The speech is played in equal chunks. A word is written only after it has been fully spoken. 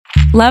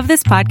Love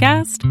this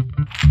podcast?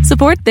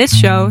 Support this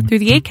show through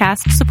the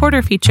Acast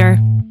supporter feature.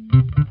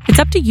 It's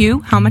up to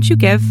you how much you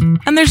give,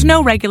 and there's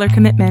no regular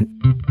commitment.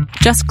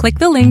 Just click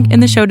the link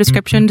in the show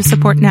description to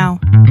support now.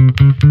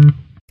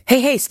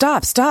 Hey,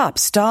 stop.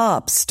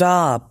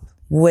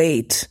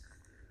 Wait.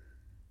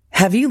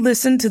 Have you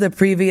listened to the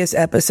previous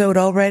episode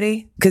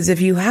already? Because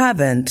if you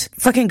haven't,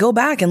 fucking go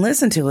back and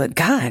listen to it.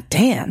 God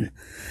damn.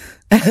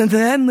 And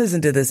then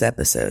listen to this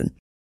episode.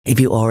 If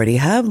you already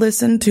have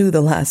listened to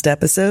the last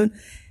episode,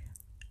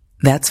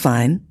 that's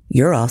fine.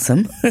 You're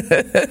awesome.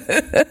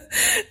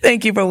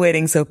 Thank you for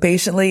waiting so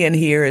patiently. And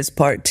here is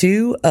part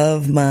 2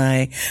 of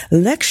my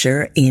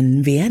lecture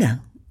in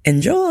Vienna.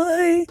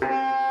 Enjoy.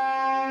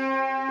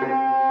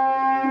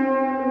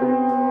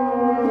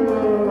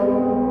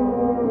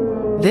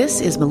 This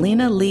is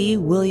Melina Lee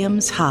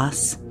Williams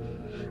Haas.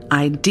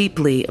 I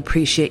deeply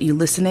appreciate you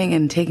listening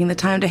and taking the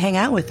time to hang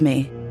out with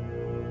me.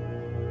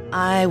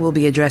 I will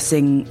be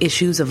addressing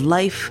issues of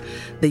life,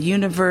 the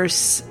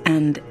universe,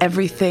 and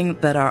everything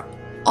that are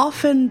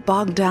often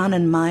bogged down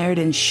and mired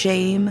in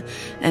shame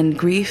and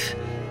grief,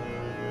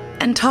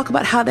 and talk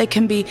about how they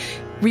can be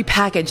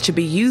repackaged to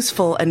be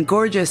useful and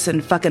gorgeous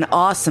and fucking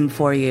awesome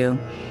for you.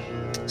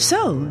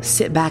 So,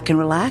 sit back and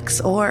relax,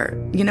 or,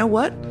 you know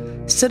what?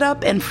 Sit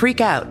up and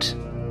freak out.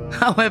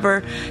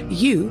 However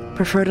you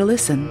prefer to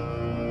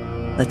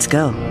listen. Let's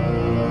go.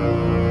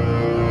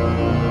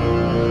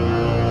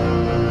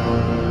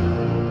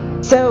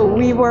 So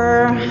we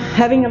were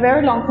having a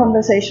very long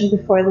conversation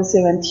before this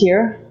event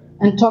here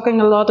and talking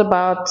a lot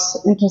about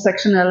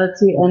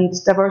intersectionality and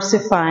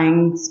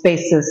diversifying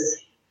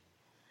spaces.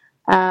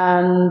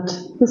 And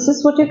this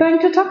is what you're going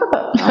to talk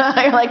about.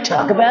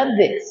 Talk about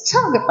this.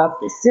 Talk about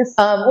this, yes.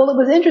 Well, it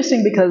was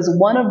interesting because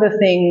one of the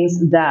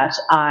things that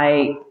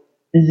I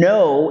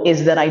know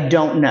is that I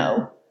don't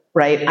know,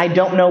 right? I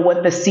don't know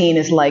what the scene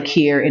is like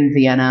here in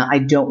Vienna. I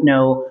don't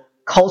know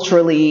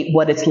culturally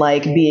what it's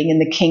like being in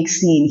the kink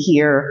scene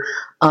here.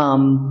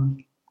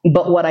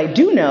 But what I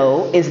do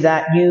know is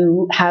that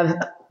you have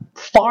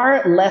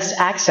far less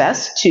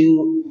access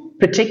to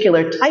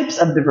particular types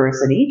of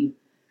diversity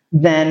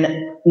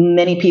than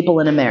many people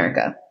in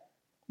America,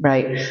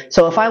 right?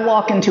 So if I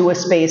walk into a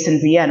space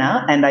in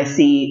Vienna and I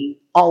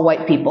see all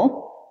white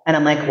people, and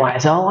I'm like, why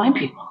is it all white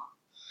people?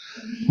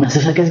 What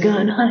the fuck is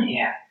going on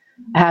here?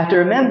 I have to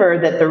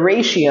remember that the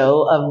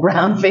ratio of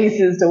brown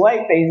faces to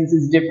white faces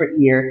is different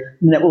here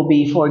than it will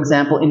be, for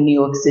example, in New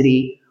York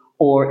City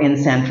or in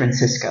San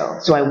Francisco.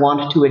 So I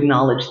want to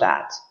acknowledge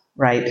that,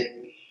 right?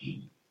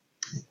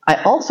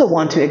 I also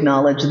want to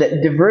acknowledge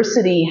that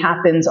diversity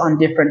happens on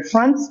different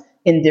fronts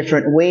in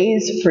different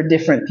ways for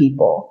different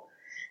people.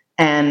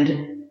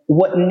 And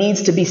what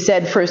needs to be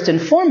said first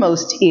and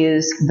foremost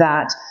is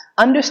that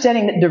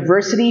understanding that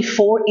diversity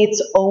for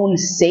its own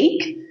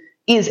sake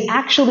is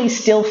actually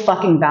still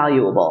fucking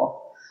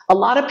valuable. A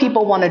lot of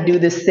people want to do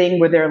this thing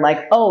where they're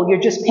like, oh,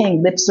 you're just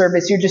paying lip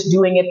service, you're just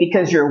doing it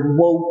because you're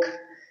woke,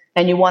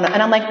 and you want to,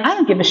 and I'm like, I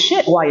don't give a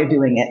shit why you're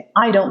doing it.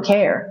 I don't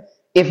care.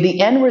 If the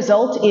end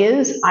result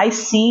is I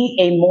see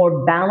a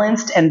more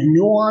balanced and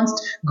nuanced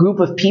group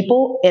of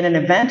people in an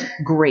event,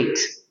 great.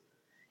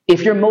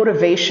 If your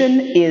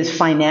motivation is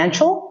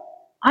financial,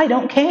 I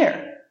don't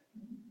care.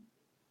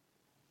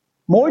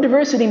 More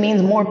diversity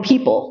means more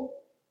people.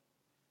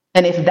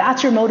 And if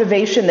that's your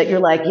motivation, that you're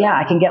like, yeah,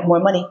 I can get more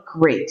money,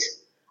 great.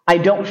 I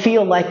don't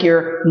feel like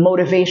your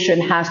motivation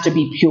has to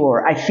be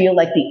pure. I feel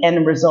like the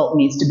end result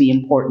needs to be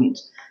important.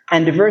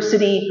 And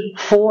diversity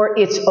for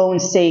its own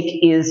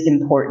sake is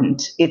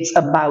important. It's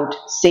about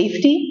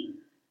safety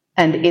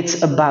and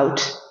it's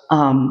about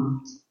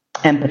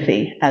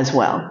empathy as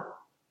well.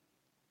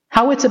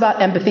 How it's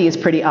about empathy is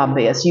pretty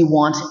obvious. You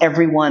want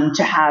everyone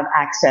to have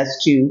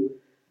access to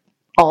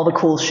all the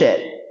cool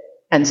shit.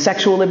 And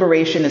sexual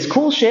liberation is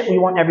cool shit. We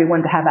want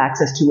everyone to have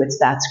access to it.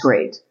 That's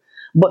great.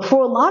 But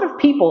for a lot of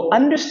people,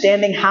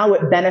 understanding how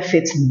it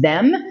benefits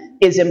them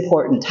is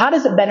important. How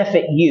does it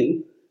benefit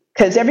you?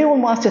 Because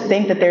everyone wants to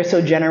think that they're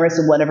so generous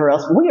and whatever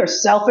else. We are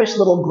selfish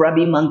little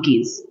grubby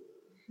monkeys.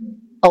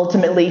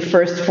 Ultimately,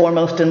 first,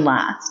 foremost, and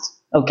last.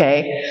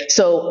 Okay?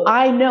 So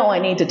I know I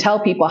need to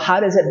tell people,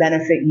 how does it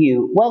benefit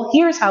you? Well,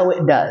 here's how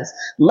it does.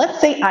 Let's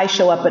say I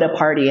show up at a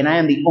party and I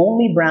am the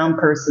only brown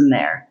person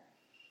there.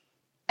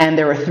 And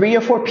there are 3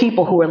 or 4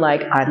 people who are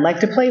like, I'd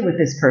like to play with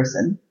this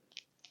person.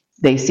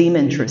 They seem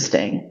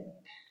interesting.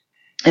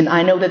 And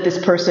I know that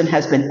this person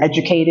has been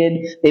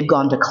educated. They've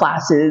gone to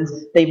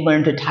classes. They've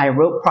learned to tie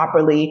rope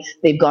properly.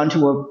 They've gone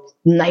to a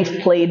knife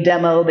play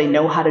demo. They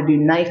know how to do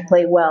knife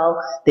play well.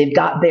 They've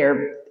got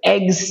their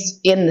eggs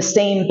in the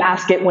same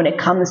basket when it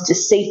comes to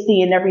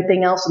safety and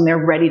everything else, and they're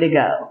ready to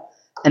go.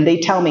 And they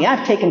tell me,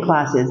 I've taken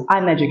classes.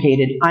 I'm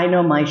educated. I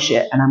know my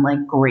shit. And I'm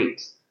like,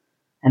 great.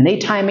 And they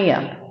tie me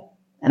up.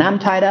 And I'm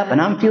tied up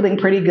and I'm feeling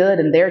pretty good,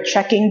 and they're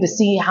checking to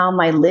see how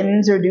my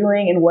limbs are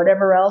doing and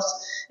whatever else.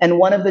 And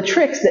one of the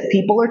tricks that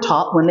people are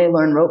taught when they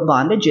learn rope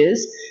bondage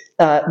is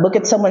look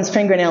at someone's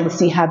fingernail to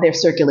see how their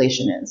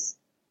circulation is.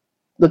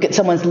 Look at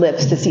someone's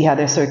lips to see how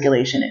their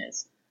circulation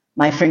is.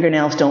 My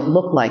fingernails don't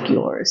look like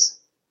yours.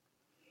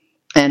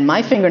 And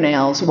my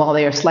fingernails, while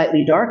they are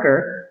slightly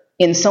darker,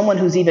 in someone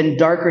who's even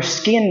darker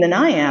skinned than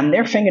I am,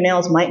 their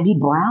fingernails might be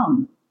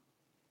brown.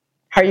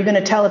 How are you going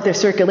to tell if their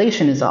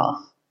circulation is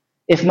off?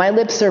 If my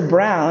lips are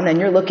brown and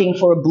you're looking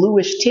for a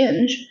bluish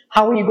tinge,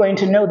 how are you going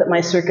to know that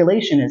my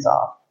circulation is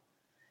off?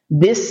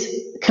 This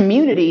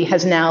community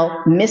has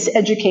now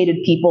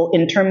miseducated people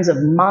in terms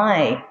of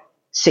my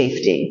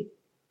safety.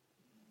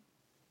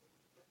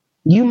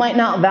 You might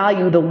not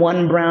value the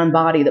one brown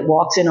body that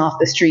walks in off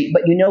the street,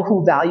 but you know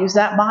who values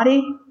that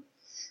body?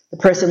 The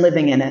person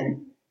living in it.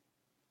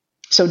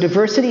 So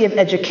diversity of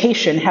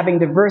education, having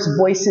diverse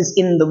voices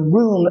in the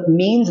room,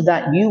 means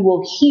that you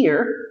will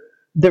hear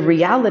the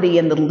reality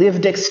and the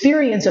lived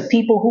experience of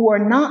people who are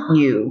not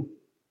you.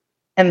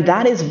 And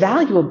that is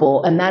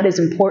valuable and that is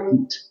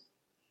important.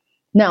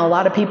 Now, a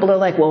lot of people are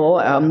like, well,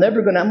 I'm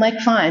like,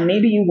 fine,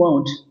 maybe you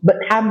won't, but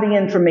have the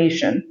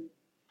information.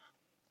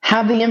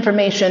 Have the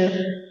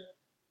information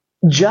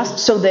just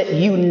so that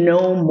you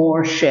know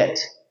more shit.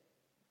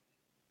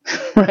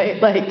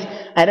 Right? Like,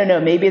 I don't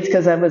know, maybe it's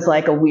because I was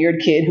like a weird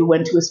kid who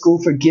went to a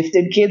school for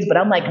gifted kids, but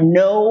I'm like,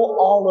 know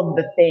all of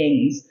the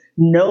things.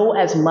 Know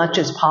as much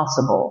as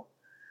possible.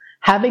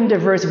 Having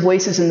diverse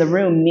voices in the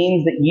room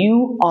means that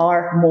you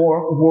are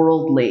more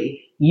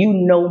worldly. You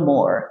know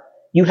more.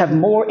 You have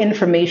more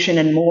information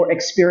and more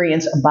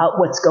experience about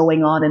what's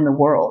going on in the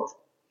world.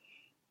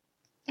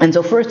 And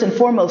so first and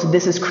foremost,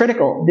 this is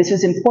critical. This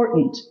is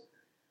important.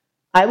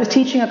 I was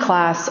teaching a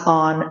class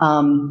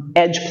on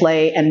edge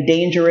play and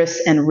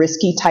dangerous and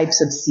risky types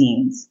of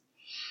scenes.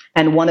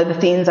 And one of the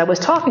themes I was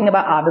talking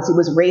about, obviously,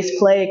 was race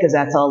play, because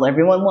that's all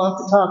everyone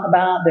wants to talk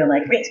about. They're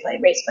like, race play,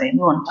 and we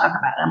want to talk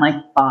about it. I'm like,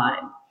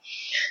 fine.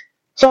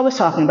 So I was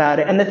talking about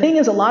it. And the thing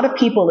is, a lot of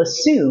people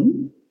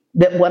assume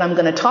that what I'm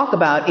going to talk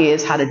about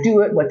is how to do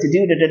it, what to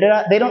do,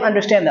 da-da-da-da. They don't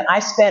understand that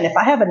if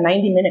I have a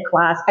 90-minute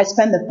class, I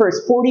spend the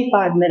first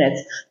 45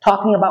 minutes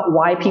talking about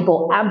why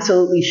people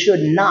absolutely should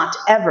not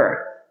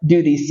ever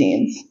do these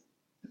scenes.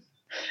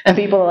 And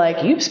people are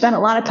like, you've spent a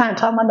lot of time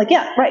talking about it. I'm like,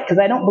 yeah, right, because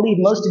I don't believe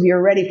most of you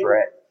are ready for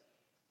it.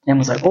 And I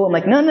was like, oh, I'm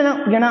like, no,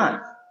 you're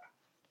not.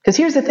 Because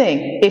here's the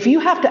thing. If you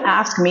have to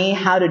ask me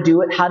how to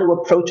do it, how to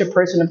approach a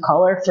person of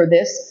color for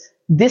this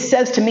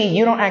says to me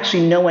you don't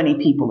actually know any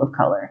people of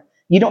color.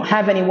 You don't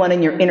have anyone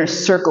in your inner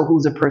circle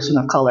who's a person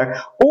of color.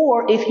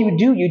 Or if you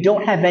do, you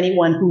don't have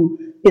anyone who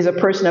is a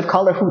person of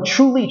color who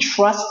truly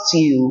trusts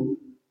you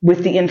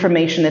with the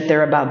information that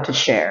they're about to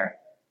share.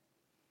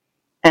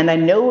 And I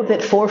know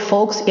that for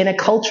folks in a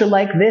culture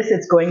like this,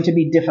 it's going to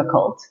be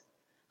difficult.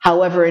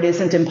 However, it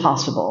isn't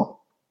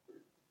impossible.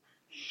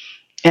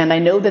 And I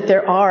know that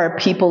there are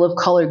people of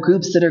color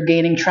groups that are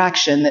gaining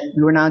traction, that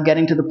we're now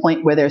getting to the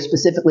point where there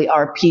specifically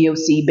are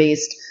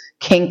POC-based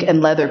kink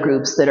and leather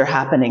groups that are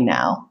happening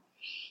now.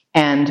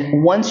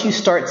 And once you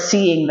start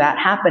seeing that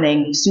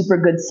happening, super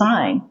good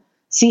sign.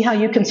 See how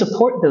you can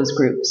support those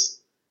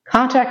groups.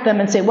 Contact them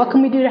and say, what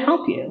can we do to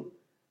help you?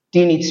 Do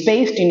you need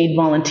space? Do you need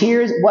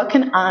volunteers? What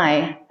can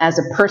I, as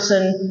a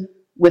person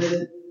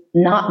with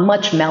not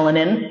much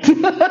melanin,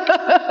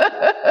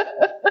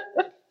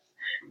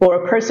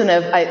 or a person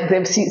of,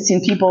 I've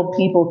seen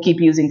people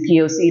keep using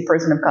POC,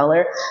 person of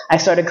color. I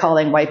started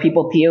calling white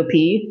people POP,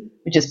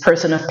 which is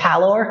person of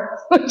pallor,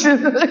 which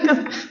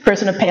is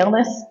person of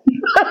paleness.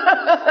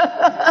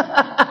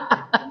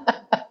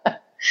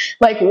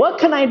 Like, what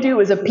can I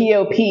do as a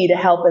POP to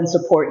help and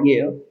support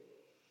you?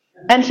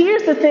 And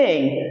here's the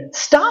thing.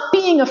 Stop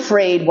being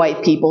afraid,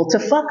 white people, to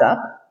fuck up.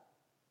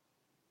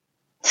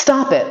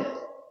 Stop it.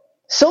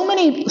 So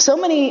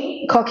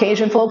many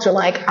Caucasian folks are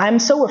like, I'm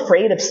so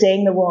afraid of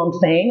saying the wrong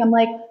thing. I'm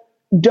like,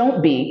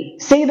 don't be.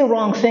 Say the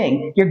wrong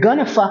thing. You're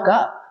gonna fuck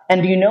up.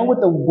 And do you know what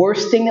the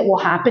worst thing that will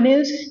happen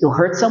is? You'll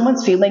hurt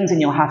someone's feelings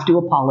and you'll have to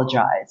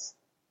apologize.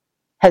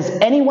 Has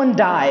anyone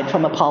died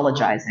from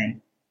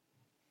apologizing?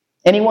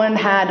 Anyone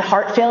had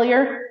heart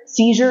failure,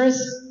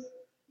 seizures,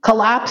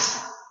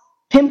 collapse,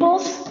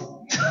 pimples?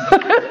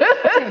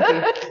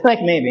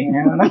 Like maybe,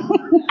 I don't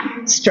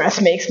know. Stress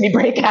makes me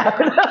break out.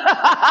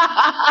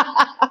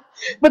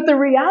 But the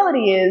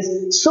reality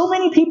is, so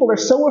many people are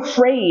so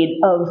afraid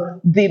of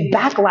the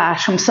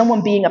backlash from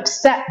someone being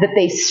upset that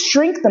they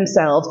shrink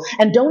themselves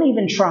and don't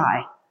even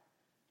try.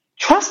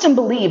 Trust and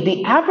believe,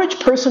 the average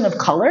person of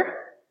color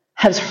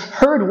has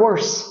heard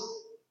worse.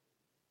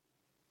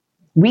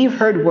 We've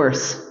heard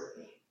worse.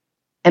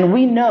 And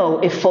we know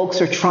if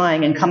folks are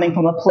trying and coming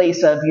from a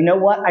place of, you know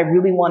what, I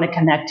really want to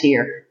connect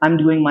here. I'm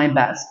doing my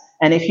best.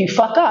 And if you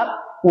fuck up,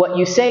 what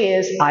you say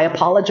is, I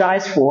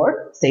apologize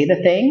for, say the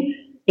thing.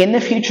 In the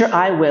future,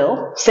 I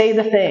will, say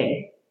the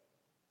thing.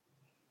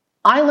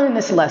 I learned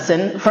this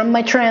lesson from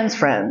my trans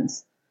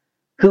friends,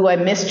 who I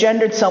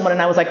misgendered someone,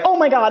 and I was like, oh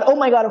my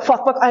God,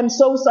 fuck, I'm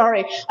so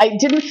sorry. I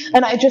didn't,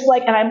 and I just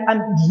like, and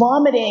I'm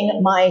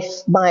vomiting my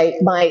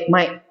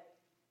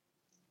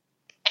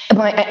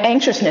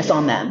anxiousness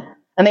on them.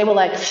 And they were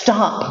like,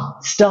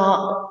 stop.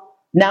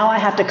 Now I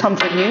have to come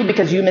for you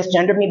because you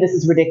misgendered me. This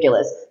is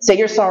ridiculous. Say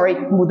you're sorry,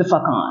 move the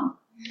fuck on.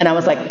 And I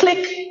was like,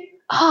 click.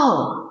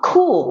 Oh,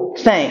 cool,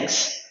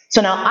 thanks.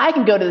 So now I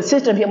can go to the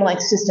system, people are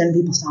like, system,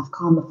 people stop,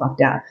 calm the fuck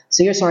down.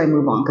 So you're sorry,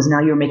 move on, because now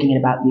you're making it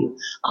about you.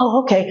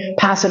 Oh, okay,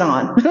 pass it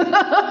on.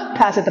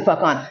 Pass it the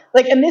fuck on.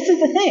 Like, and this is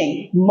the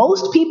thing.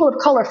 Most people of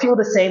color feel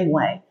the same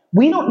way.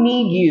 We don't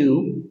need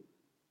you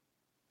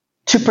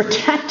to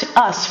protect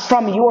us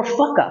from your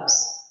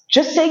fuck-ups.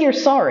 Just say you're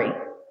sorry.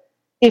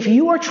 If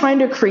you are trying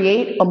to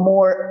create a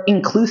more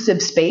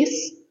inclusive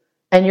space,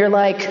 and you're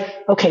like,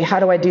 okay,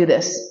 how do I do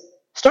this?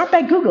 Start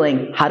by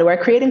Googling, how do I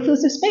create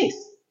inclusive space?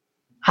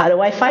 How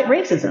do I fight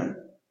racism?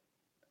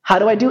 How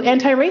do I do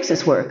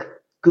anti-racist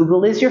work?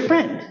 Google is your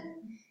friend.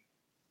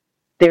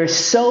 There's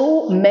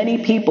so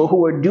many people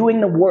who are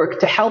doing the work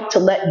to help to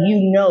let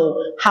you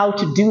know how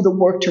to do the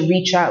work to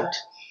reach out.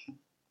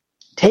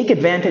 Take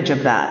advantage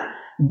of that.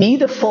 Be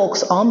the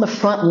folks on the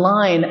front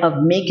line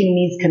of making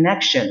these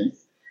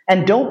connections.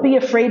 And don't be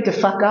afraid to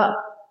fuck up.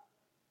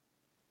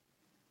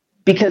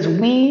 Because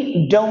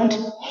we don't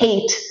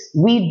hate,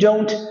 we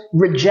don't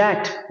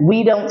reject,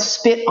 we don't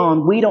spit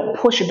on, we don't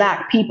push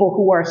back people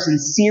who are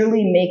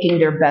sincerely making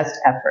their best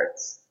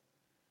efforts.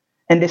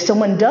 And if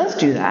someone does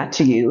do that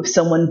to you, if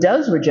someone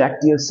does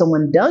reject you, if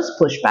someone does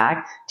push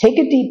back, take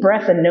a deep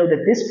breath and know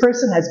that this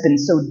person has been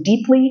so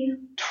deeply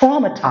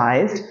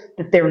traumatized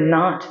that they're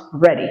not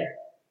ready.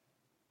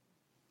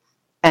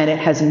 And it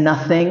has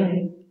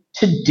nothing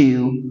to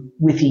do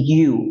with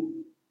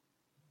you.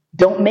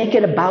 Don't make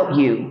it about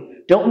you.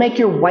 Don't make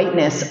your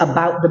whiteness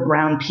about the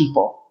brown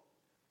people.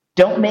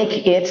 Don't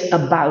make it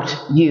about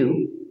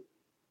you.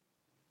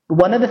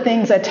 One of the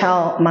things I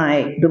tell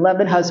my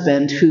beloved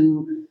husband,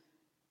 who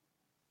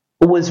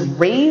was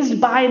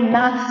raised by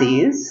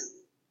Nazis,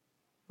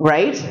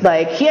 right?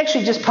 Like, he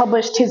actually just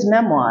published his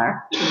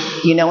memoir,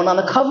 and on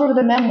the cover of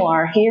the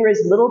memoir, here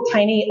is little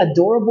tiny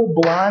adorable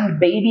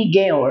blonde baby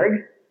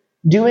Georg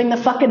doing the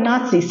fucking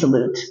Nazi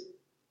salute.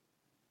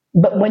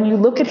 But when you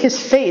look at his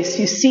face,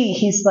 you see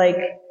he's like,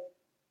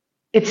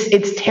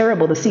 it's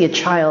terrible to see a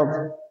child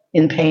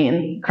in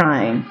pain,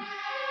 crying.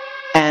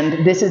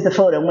 And this is the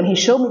photo. When he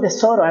showed me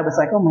this photo, I was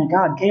like, oh my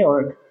God,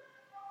 Georg.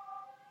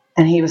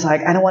 And he was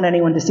like, I don't want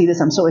anyone to see this.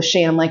 I'm so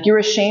ashamed. I'm like, you're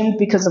ashamed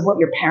because of what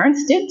your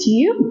parents did to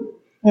you?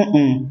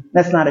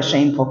 That's not a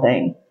shameful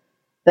thing.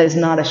 That is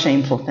not a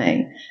shameful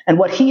thing. And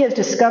what he has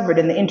discovered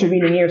in the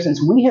intervening years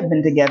since we have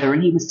been together,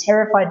 and he was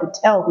terrified to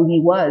tell who he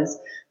was,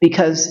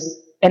 because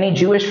any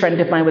Jewish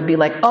friend of mine would be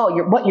like,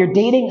 oh, you're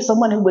dating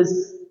someone who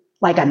was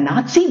like a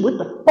Nazi? What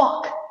the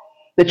fuck?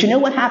 But you know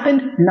what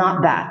happened?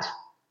 Not that.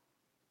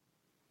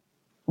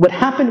 What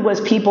happened was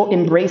people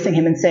embracing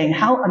him and saying,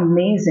 how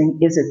amazing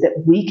is it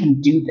that we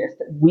can do this,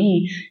 that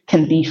we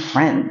can be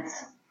friends,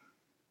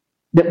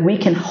 that we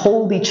can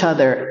hold each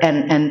other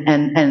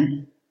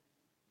and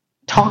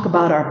talk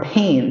about our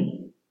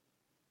pain.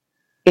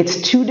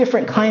 It's two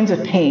different kinds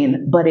of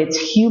pain, but it's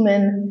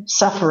human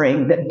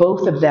suffering that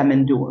both of them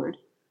endured.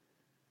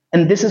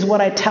 And this is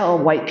what I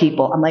tell white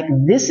people. I'm like,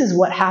 this is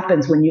what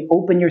happens when you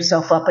open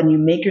yourself up and you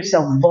make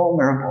yourself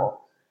vulnerable.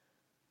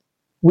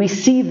 We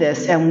see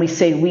this and we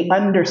say, we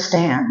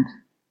understand.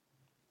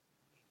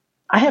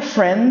 I have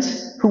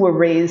friends who were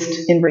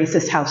raised in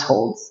racist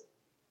households,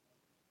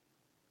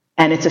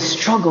 and it's a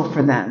struggle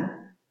for them.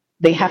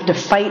 They have to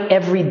fight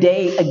every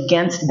day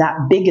against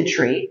that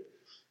bigotry,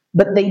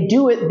 but they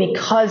do it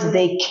because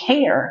they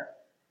care.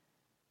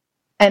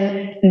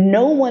 And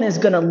no one is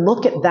going to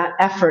look at that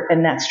effort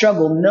and that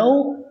struggle.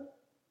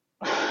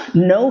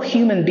 No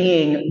human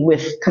being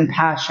with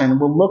compassion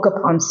will look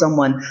upon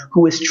someone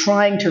who is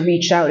trying to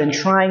reach out and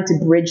trying to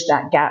bridge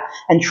that gap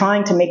and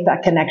trying to make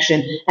that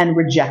connection and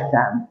reject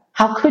them.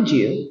 How could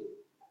you?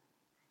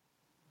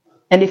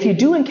 And if you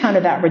do encounter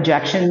that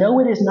rejection, know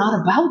it is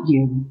not about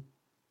you.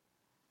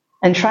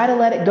 And try to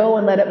let it go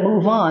and let it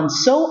move on.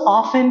 So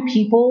often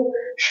people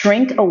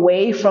shrink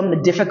away from the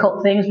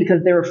difficult things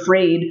because they're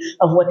afraid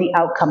of what the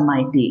outcome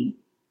might be.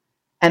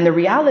 And the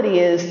reality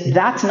is,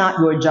 that's not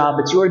your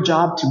job. It's your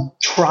job to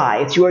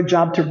try. It's your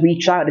job to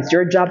reach out. It's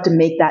your job to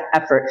make that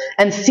effort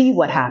and see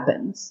what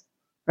happens,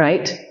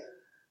 right?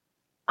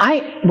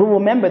 I will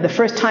remember the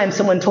first time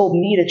someone told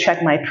me to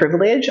check my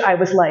privilege, I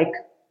was like,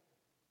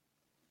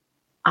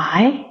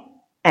 I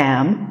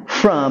am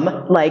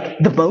from like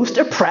the most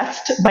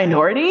oppressed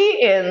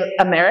minority in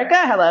America.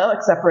 Hello,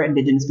 except for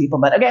Indigenous people,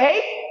 but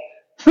okay.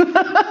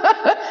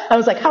 I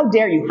was like, how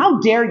dare you? How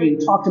dare you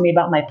talk to me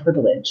about my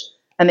privilege?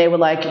 And they were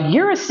like,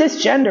 you're a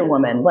cisgender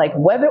woman, like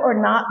whether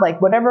or not,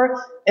 like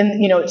whatever,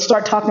 and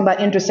start talking about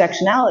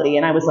intersectionality.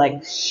 And I was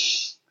like,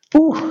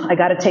 ooh, I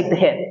got to take the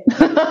hit.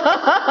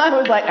 I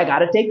was like, I got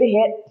to take the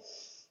hit.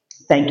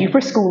 Thank you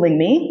for schooling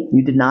me.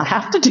 You did not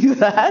have to do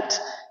that.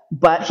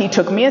 But he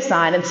took me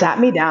aside and sat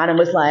me down and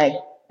was like,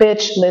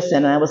 bitch, listen.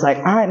 And I was like,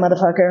 all right,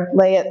 motherfucker,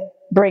 lay it,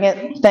 bring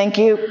it. Thank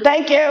you.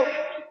 Thank you.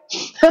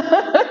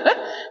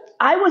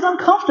 I was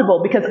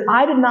uncomfortable because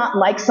I did not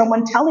like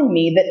someone telling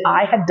me that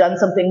I had done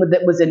something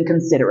that was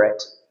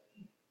inconsiderate.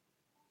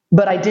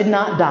 But I did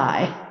not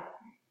die.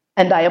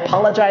 and I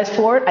apologized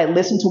for it. I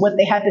listened to what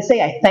they had to say.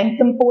 I thanked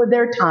them for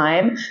their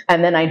time.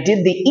 And then I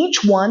did the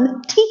each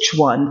one, teach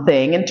one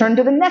thing and turned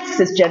to the next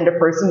cisgender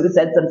person who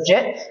said some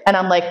shit. And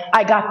I'm like,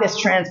 I got this,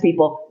 trans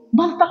people.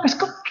 Motherfuckers,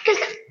 go.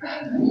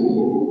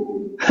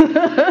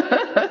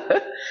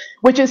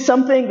 Which is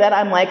something that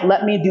I'm like,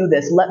 let me do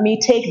this. Let me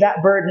take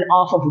that burden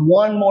off of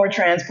one more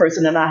trans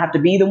person and I have to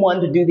be the one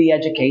to do the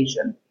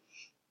education.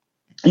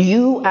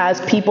 You,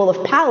 as people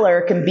of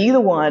power, can be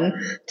the one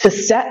to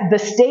set the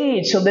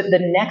stage so that the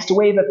next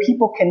wave of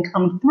people can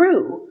come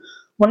through.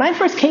 When I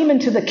first came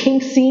into the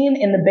kink scene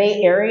in the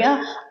Bay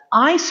Area,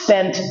 I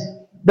spent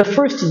the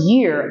first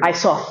year, I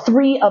saw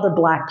 3 other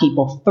black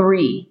people.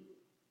 3.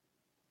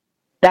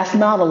 That's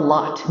not a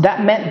lot.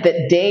 That meant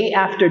that day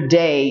after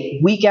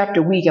day, week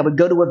after week, I would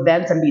go to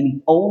events and be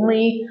the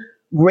only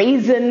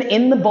raisin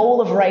in the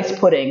bowl of rice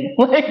pudding.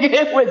 Like,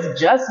 it was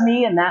just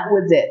me and that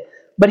was it.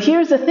 But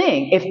here's the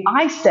thing. If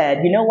I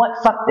said, you know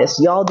what, fuck this,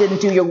 y'all didn't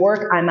do your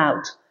work, I'm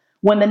out.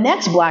 When the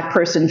next black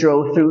person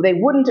drove through, they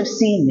wouldn't have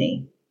seen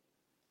me.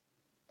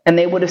 And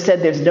they would have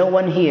said, there's no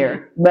one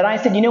here. But I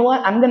said, you know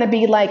what, I'm going to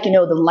be like, the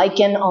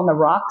lichen on the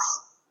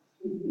rocks.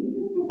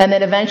 And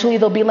then eventually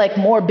there'll be like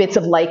more bits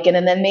of lichen,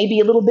 and then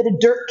maybe a little bit of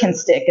dirt can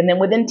stick. And then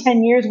within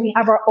 10 years, we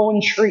have our own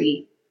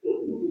tree.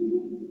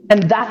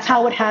 And that's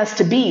how it has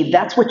to be.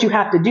 That's what you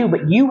have to do.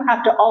 But you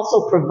have to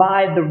also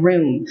provide the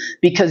room,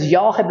 because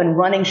y'all have been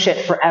running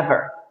shit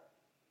forever.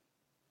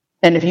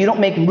 And if you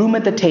don't make room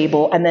at the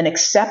table and then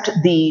accept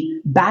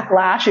the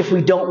backlash if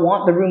we don't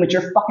want the room at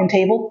your fucking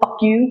table, fuck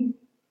you.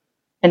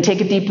 And take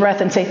a deep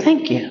breath and say,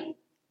 thank you.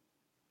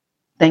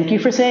 Thank you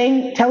for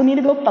telling me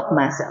to go fuck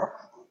myself.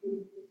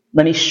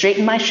 Let me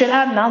straighten my shit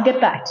out and I'll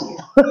get back to you.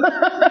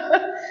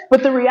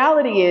 But the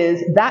reality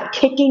is that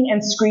kicking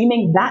and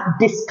screaming, that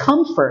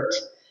discomfort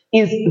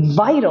is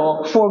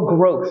vital for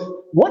growth.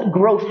 What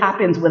growth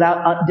happens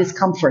without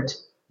discomfort?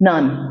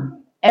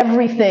 None.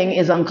 Everything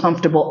is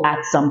uncomfortable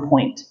at some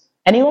point.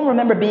 Anyone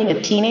remember being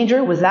a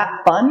teenager? Was that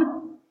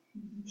fun?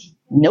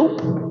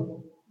 Nope.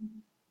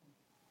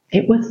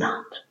 It was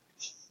not.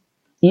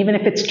 Even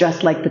if it's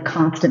just like the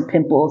constant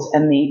pimples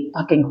and the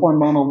fucking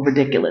hormonal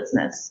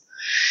ridiculousness.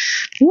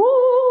 Woo!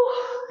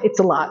 It's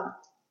a lot.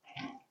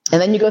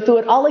 And then you go through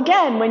it all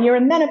again when you're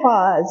in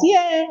menopause.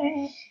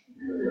 Yay!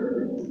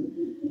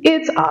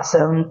 It's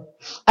awesome.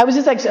 I was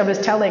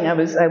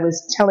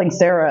telling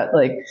Sarah,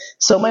 like,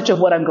 so much of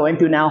what I'm going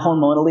through now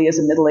hormonally as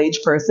a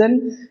middle-aged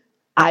person,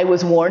 I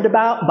was warned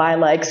about by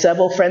like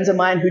several friends of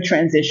mine who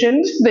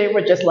transitioned. They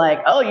were just like,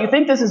 oh, you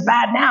think this is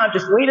bad now?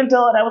 Just wait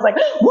until, and I was like,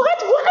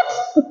 what?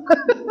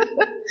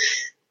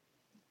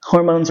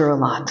 Hormones are a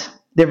lot.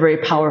 They're very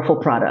powerful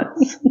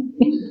products.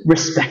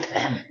 Respect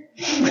them.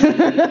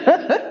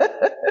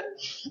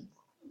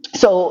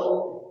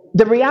 So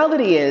the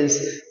reality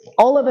is,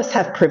 all of us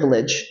have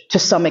privilege to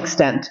some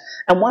extent.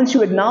 And once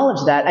you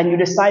acknowledge that and you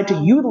decide to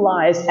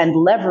utilize and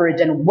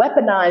leverage and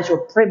weaponize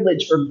your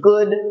privilege for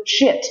good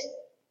shit,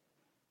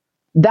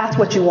 that's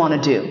what you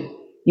want to do.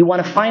 You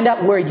want to find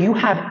out where you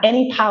have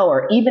any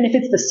power, even if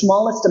it's the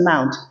smallest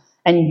amount,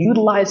 and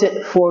utilize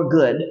it for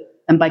good.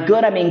 And by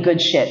good, I mean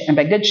good shit. And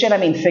by good shit, I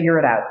mean figure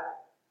it out.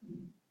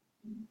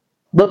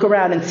 Look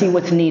around and see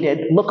what's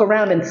needed. Look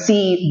around and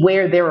see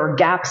where there are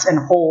gaps and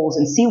holes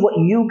and see what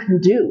you can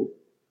do.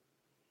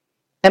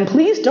 And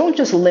please don't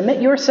just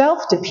limit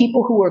yourself to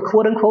people who are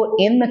quote unquote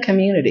in the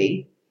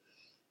community.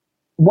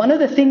 One of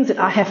the things that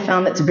I have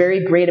found that's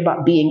very great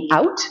about being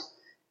out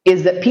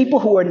is that people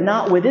who are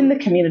not within the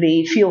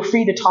community feel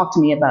free to talk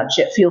to me about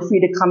shit, feel free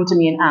to come to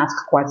me and ask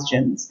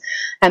questions.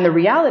 And the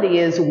reality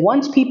is,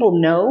 once people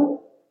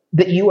know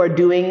that you are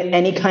doing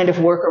any kind of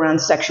work around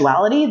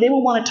sexuality, they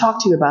will want to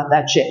talk to you about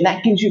that shit. And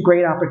that gives you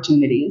great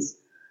opportunities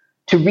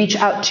to reach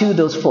out to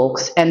those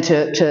folks and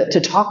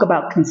to talk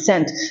about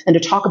consent and to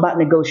talk about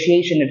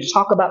negotiation and to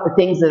talk about the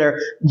things that are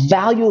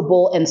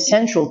valuable and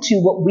central to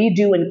what we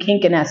do in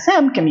kink and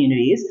SM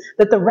communities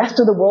that the rest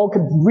of the world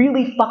could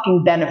really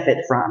fucking benefit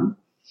from.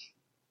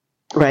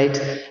 Right?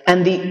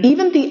 And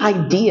even the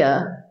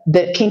idea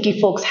that kinky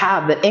folks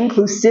have that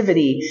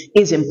inclusivity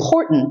is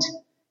important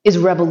is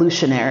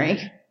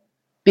revolutionary.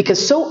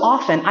 Because so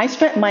often, I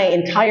spent my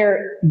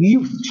entire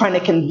youth trying to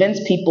convince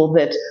people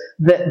that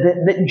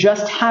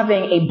just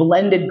having a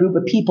blended group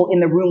of people in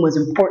the room was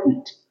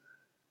important.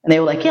 And they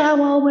were like, yeah,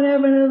 well,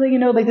 whatever,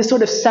 like this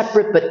sort of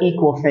separate but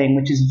equal thing,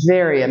 which is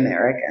very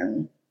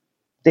American.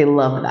 They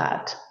love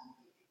that.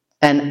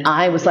 And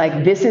I was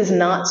like, this is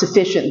not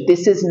sufficient.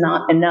 This is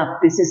not enough.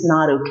 This is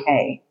not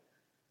okay.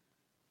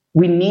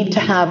 We need to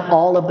have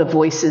all of the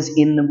voices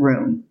in the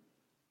room.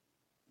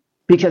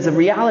 Because the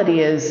reality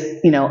is,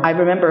 I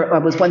remember I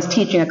was once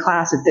teaching a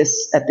class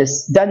at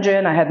this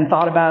dungeon. I hadn't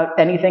thought about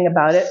anything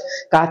about it.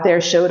 Got there,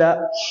 showed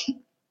up,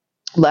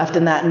 left,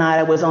 and that night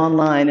I was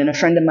online. And a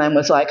friend of mine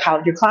was like, how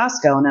did your class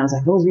go? And I was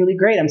like, it was really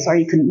great. I'm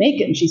sorry you couldn't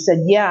make it. And she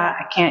said, yeah,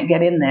 I can't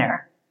get in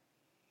there.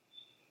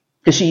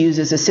 Because she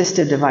uses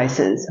assistive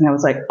devices. And I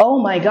was like,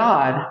 oh my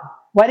God,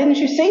 why didn't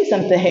you say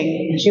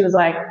something? And she was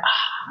like,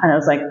 and I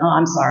was like, oh,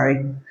 I'm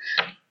sorry.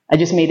 I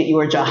just made it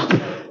your job.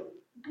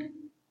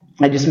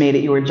 I just made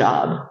it your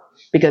job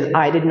because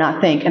I did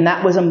not think. And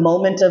that was a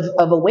moment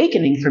of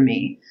awakening for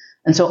me.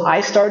 And so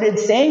I started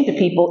saying to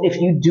people, if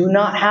you do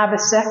not have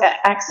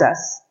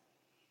access,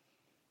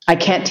 I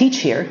can't teach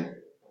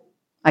here.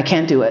 I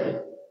can't do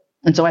it.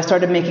 And so I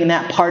started making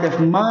that part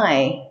of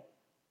my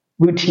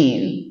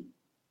routine.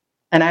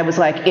 And I was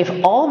like, if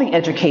all the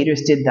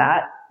educators did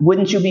that,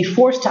 wouldn't you be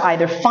forced to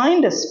either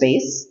find a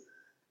space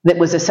that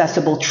was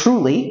accessible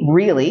truly,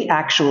 really,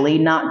 actually,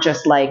 not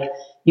just like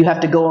you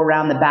have to go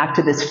around the back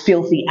to this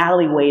filthy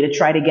alleyway to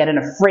try to get in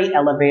a freight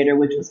elevator,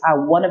 which was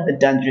how one of the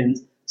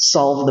dungeons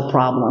solved the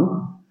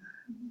problem.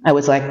 I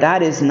was like,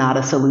 that is not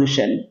a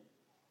solution.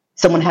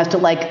 Someone has to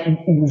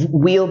like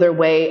wheel their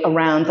way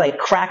around like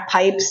crack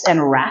pipes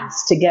and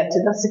rats to get to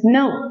this.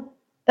 No,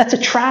 that's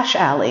a trash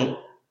alley.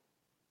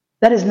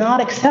 That is not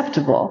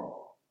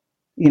acceptable,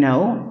 you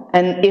know?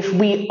 And if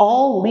we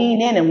all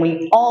lean in and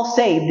we all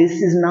say this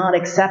is not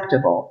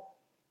acceptable,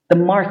 the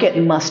market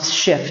must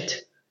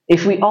shift.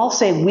 If we all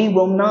say we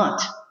will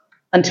not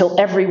until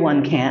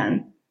everyone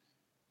can,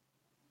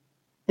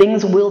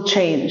 things will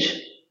change.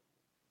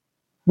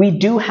 We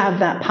do have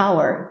that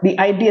power. The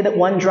idea that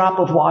one drop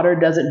of water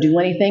doesn't do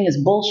anything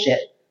is bullshit.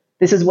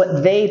 This is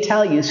what they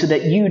tell you so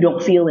that you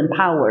don't feel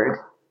empowered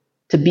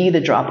to be the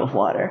drop of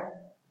water.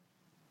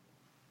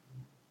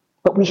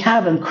 But we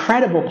have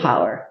incredible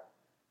power.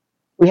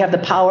 We have the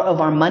power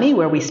of our money,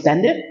 where we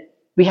spend it.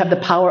 We have the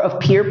power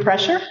of peer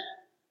pressure,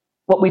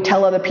 what we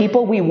tell other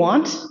people we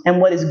want, and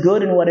what is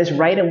good and what is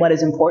right and what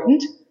is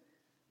important.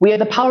 We have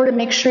the power to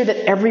make sure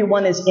that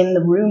everyone is in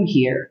the room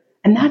here.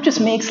 And that just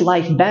makes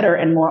life better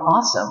and more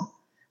awesome.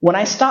 When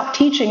I stopped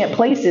teaching at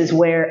places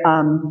where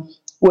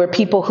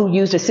people who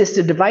used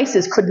assistive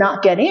devices could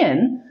not get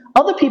in,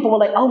 other people were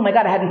like, oh my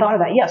God, I hadn't thought of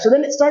that. Yeah, so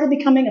then it started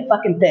becoming a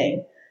fucking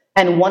thing.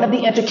 And one of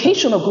the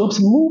educational groups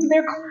moved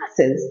their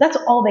classes. That's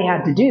all they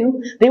had to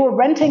do. They were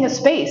renting a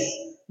space.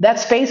 That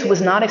space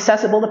was not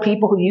accessible to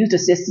people who used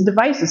assistive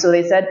devices. So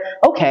they said,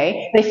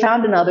 okay, they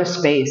found another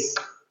space.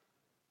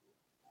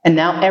 And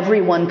now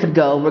everyone could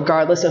go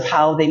regardless of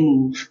how they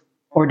move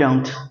or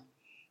don't.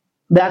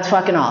 That's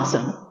fucking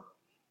awesome.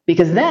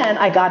 Because then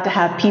I got to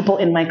have people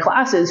in my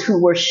classes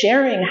who were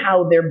sharing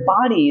how their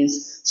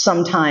bodies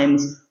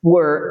sometimes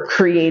were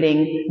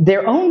creating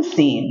their own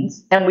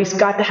scenes. And we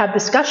got to have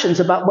discussions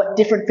about what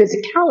different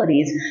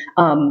physicalities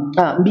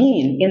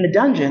mean in the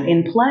dungeon,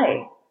 in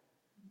play.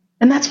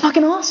 And that's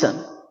fucking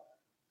awesome.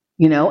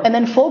 You know, and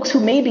then folks who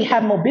maybe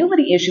have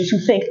mobility issues who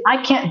think,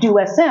 I can't do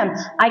SM,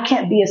 I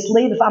can't be a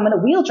slave if I'm in a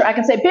wheelchair. I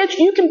can say, bitch,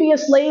 you can be a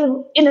slave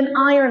in an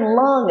iron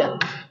lung.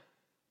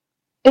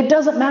 It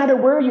doesn't matter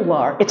where you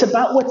are. It's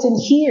about what's in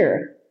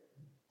here.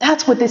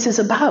 That's what this is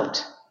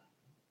about.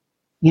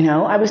 You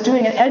know, I was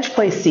doing an edge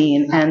play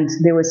scene, and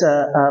there was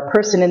a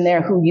person in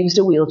there who used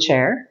a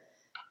wheelchair,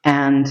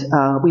 and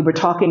we were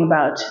talking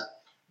about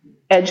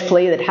edge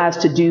play that has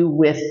to do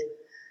with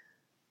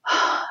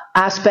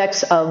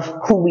aspects of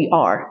who we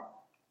are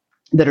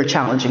that are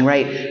challenging,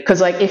 right? Because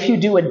like if you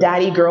do a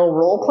daddy girl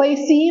role play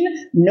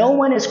scene, no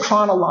one is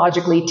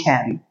chronologically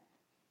 10.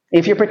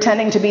 If you're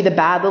pretending to be the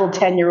bad little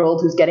 10-year-old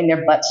who's getting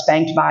their butt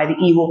spanked by the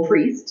evil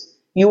priest,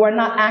 you are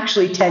not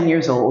actually 10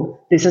 years old.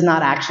 This is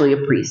not actually a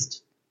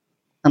priest.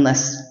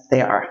 Unless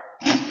they are.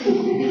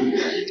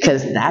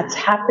 Because that's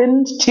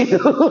happened too.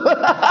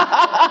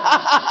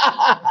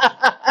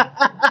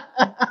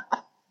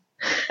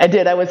 I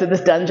did. I was in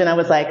this dungeon. I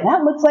was like,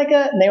 that looks like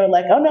a... And they were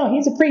like, oh no,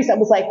 he's a priest. I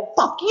was like,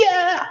 fuck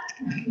yeah.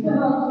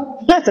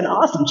 That's an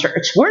awesome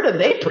church. Where do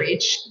they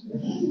preach?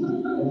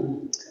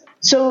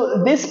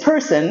 So this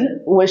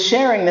person was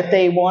sharing that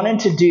they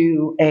wanted to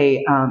do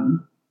a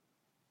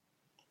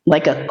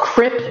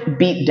crip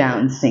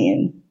beatdown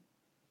scene.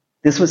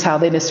 This was how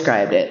they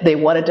described it. They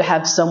wanted to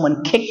have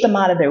someone kick them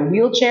out of their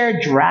wheelchair,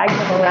 drag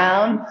them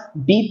around,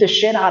 beat the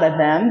shit out of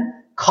them,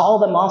 call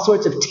them all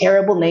sorts of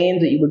terrible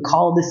names that you would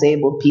call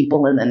disabled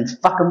people, and then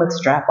fuck them with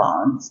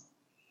strap-ons.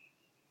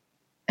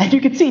 And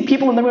you could see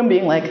people in the room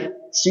being like,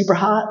 super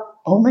hot,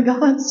 oh my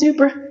God,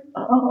 super...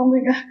 Oh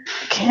my God,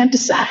 I can't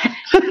decide.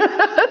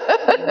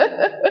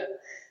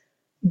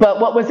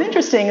 But what was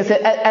interesting is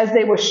that as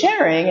they were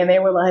sharing, and they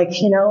were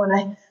like, you know,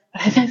 and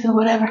I said,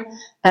 whatever.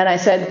 And I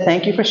said,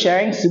 thank you for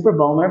sharing, super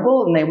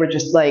vulnerable. And they were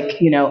just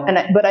like, you know,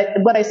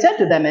 what I said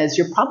to them is,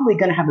 you're probably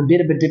going to have a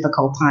bit of a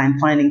difficult time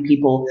finding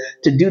people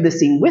to do the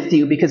scene with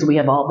you, because we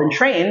have all been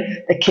trained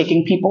that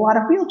kicking people out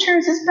of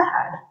wheelchairs is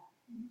bad.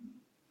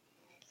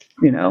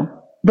 You know?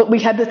 But we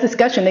had this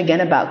discussion again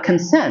about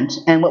consent.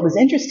 And what was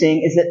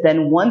interesting is that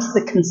then once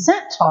the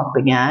consent talk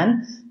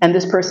began, and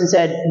this person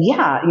said,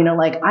 yeah, you know,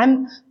 like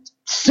I'm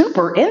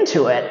super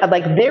into it.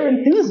 Like their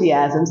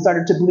enthusiasm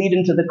started to bleed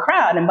into the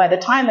crowd. And by the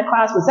time the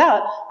class was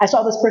out, I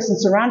saw this person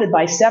surrounded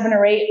by 7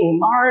 or 8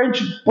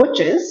 large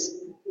butches.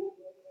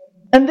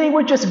 And they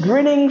were just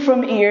grinning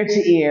from ear to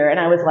ear. And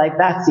I was like,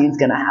 that scene's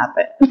going to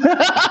happen.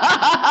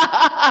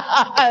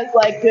 I was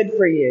like, good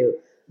for you.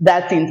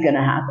 That scene's going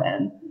to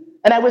happen.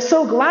 And I was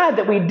so glad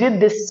that we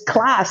did this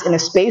class in a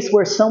space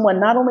where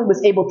someone not only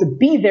was able to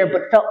be there,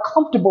 but felt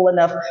comfortable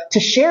enough to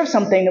share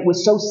something that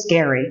was so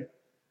scary.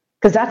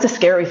 Because that's a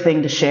scary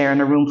thing to share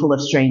in a room full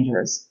of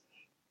strangers.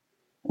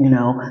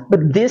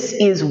 But this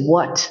is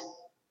what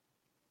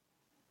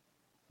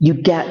you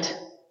get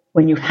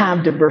when you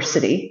have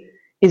diversity,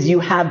 is you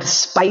have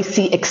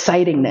spicy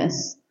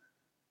excitingness.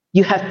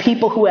 You have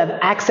people who have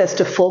access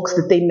to folks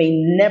that they may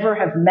never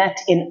have met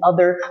in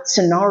other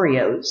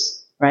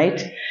scenarios,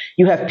 right?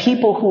 You have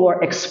people who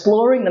are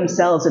exploring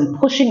themselves and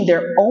pushing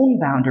their own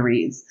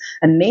boundaries,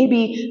 and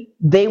maybe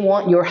they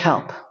want your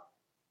help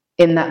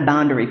in that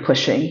boundary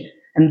pushing.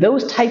 And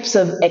those types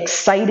of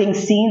exciting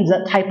scenes,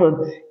 that type of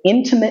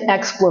intimate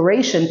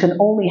exploration can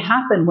only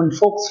happen when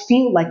folks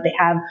feel like they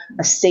have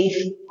a safe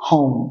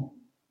home.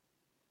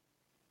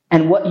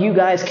 And what you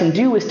guys can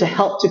do is to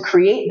help to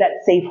create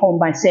that safe home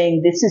by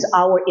saying, this is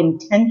our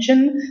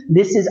intention,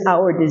 this is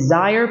our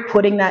desire,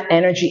 putting that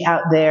energy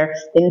out there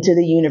into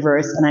the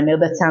universe. And I know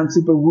that sounds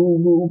super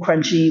woo-woo,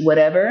 crunchy,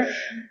 whatever,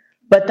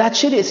 but that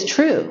shit is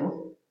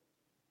true.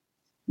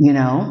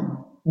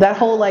 That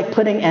whole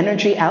putting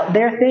energy out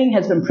there thing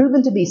has been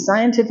proven to be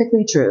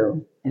scientifically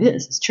true. It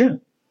is, it's true.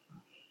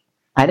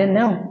 I didn't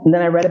know. And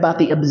then I read about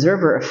the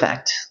observer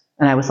effect.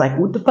 And I was like,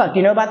 what the fuck? Do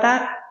you know about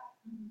that?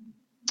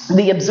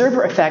 The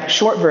observer effect,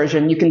 short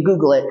version, you can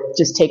Google it,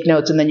 just take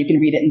notes, and then you can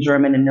read it in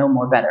German and know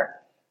more better.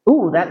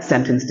 Ooh, that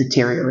sentence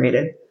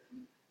deteriorated.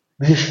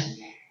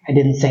 I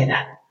didn't say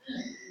that.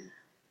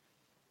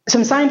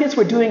 Some scientists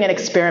were doing an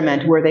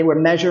experiment where they were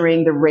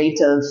measuring the rate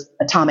of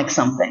atomic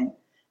something.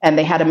 And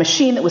they had a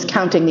machine that was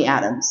counting the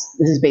atoms.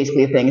 This is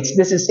basically a thing.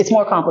 It's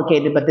more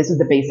complicated, but this is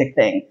the basic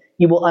thing.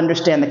 You will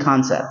understand the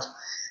concept.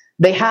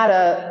 They had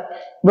a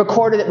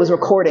recorder that was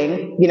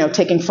recording,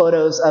 taking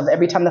photos of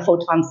every time the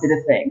photons did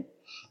a thing.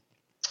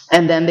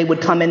 And then they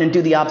would come in and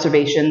do the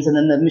observations, and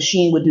then the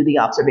machine would do the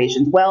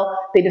observations. Well,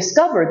 they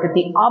discovered that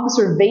the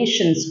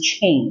observations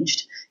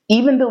changed.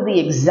 Even though the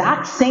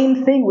exact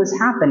same thing was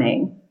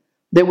happening,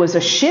 there was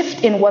a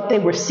shift in what they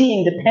were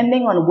seeing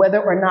depending on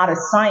whether or not a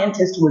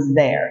scientist was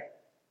there.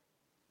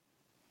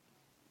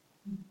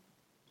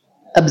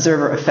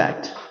 Observer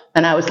effect.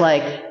 And I was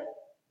like,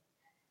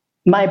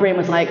 my brain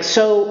was like,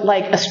 so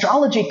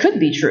astrology could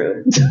be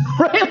true,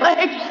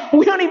 right?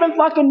 We don't even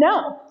fucking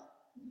know.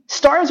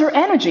 Stars are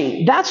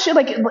energy. That's shit.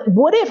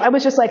 What if I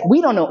was just like,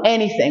 we don't know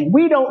anything.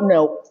 We don't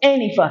know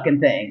any fucking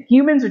thing.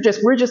 Humans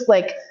we're just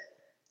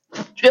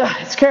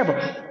it's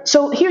terrible.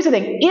 So here's the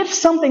thing. If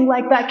something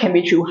like that can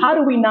be true, how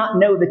do we not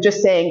know that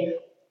just saying,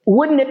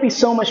 wouldn't it be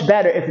so much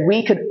better if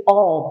we could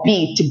all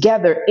be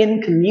together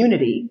in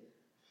community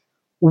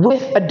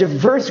with a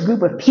diverse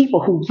group of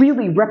people who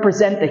really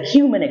represent the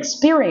human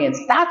experience?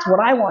 That's what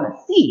I want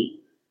to see.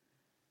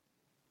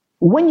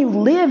 When you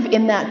live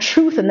in that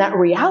truth and that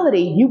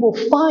reality, you will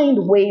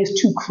find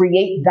ways to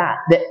create that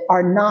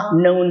are not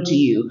known to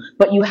you.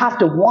 But you have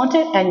to want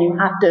it, and you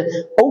have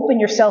to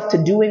open yourself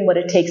to doing what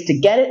it takes to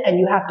get it, and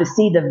you have to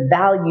see the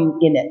value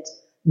in it,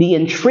 the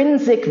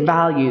intrinsic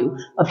value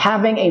of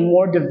having a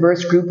more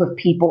diverse group of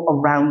people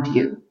around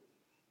you.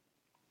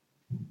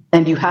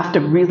 And you have to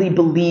really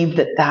believe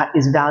that that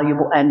is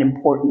valuable and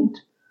important.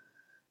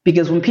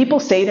 Because when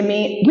people say to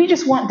me, we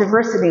just want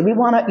diversity, we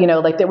want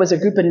to, there was a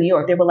group in New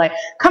York, they were like,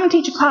 come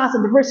teach a class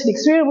on diversity,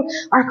 because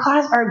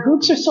our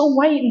groups are so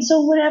white and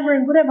so whatever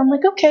and whatever. I'm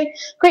like, okay,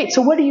 great.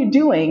 So what are you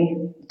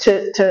doing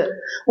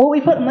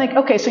I'm like,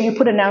 okay, so you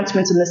put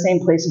announcements in the same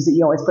places that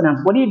you always put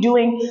announcements. What are you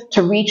doing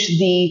to reach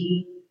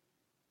the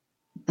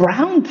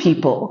brown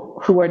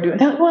people who are doing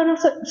that? Well,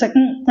 it's like,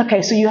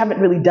 okay, so you haven't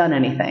really done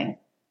anything.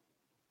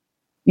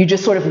 You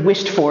just sort of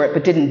wished for it,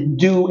 but didn't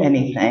do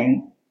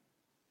anything.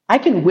 I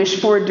can wish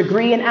for a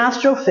degree in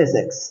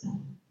astrophysics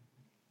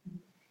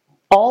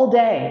all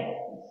day.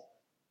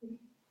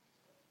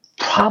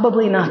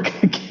 Probably not going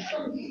to get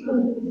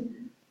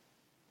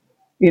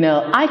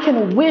it. I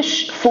can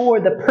wish for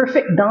the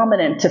perfect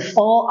dominant to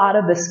fall out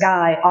of the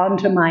sky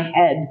onto my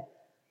head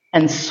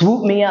and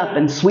swoop me up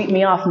and sweep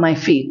me off my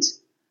feet.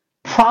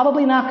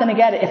 Probably not going to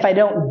get it if I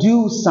don't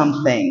do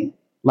something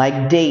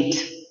like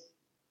date.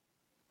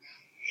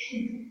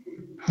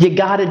 You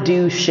got to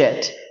do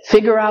shit.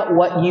 Figure out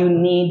what you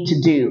need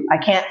to do. I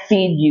can't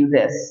feed you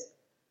this.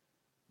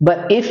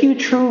 But if you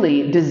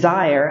truly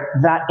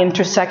desire that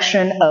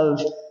intersection of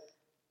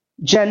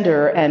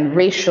gender and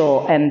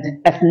racial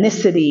and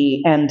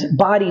ethnicity and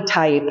body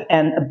type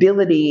and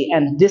ability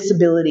and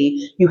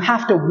disability, you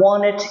have to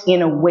want it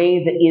in a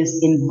way that is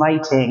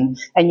inviting,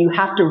 and you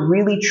have to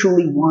really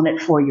truly want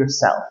it for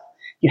yourself.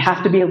 You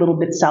have to be a little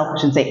bit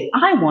selfish and say,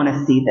 I want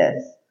to see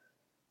this.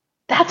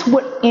 That's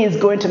what is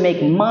going to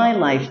make my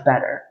life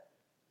better.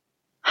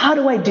 How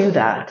do I do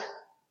that?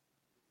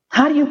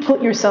 How do you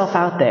put yourself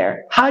out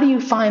there? How do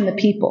you find the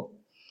people?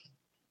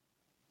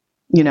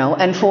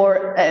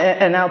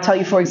 And I'll tell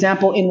you, for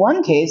example, in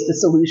one case, the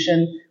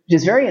solution, which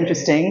is very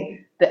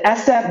interesting, the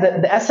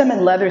SM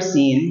and leather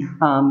scene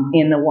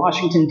in the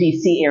Washington,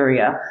 D.C.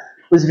 area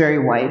was very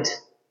white.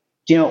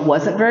 Do you know what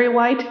wasn't very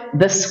white?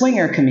 The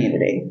swinger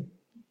community.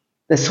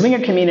 The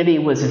swinger community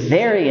was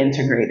very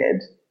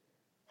integrated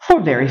for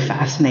very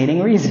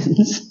fascinating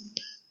reasons.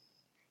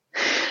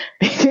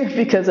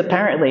 because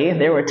apparently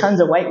there were tons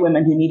of white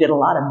women who needed a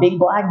lot of big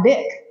black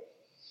dick.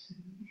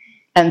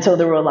 And so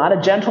there were a lot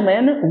of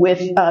gentlemen with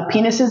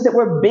penises that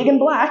were big and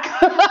black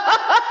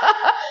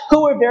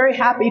who were very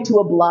happy to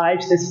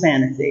oblige this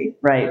fantasy,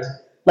 right?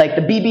 Like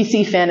the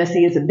BBC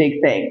fantasy is a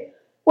big thing.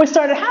 What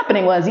started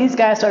happening was these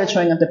guys started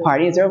showing up to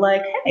parties. They're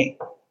like, hey,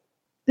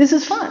 this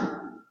is fun.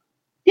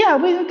 Yeah,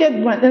 we get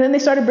one. And then they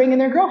started bringing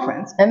their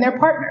girlfriends and their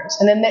partners.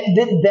 And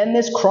then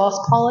this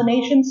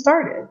cross-pollination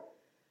started.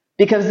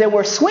 Because there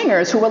were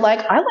swingers who were like,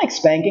 I like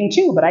spanking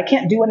too, but I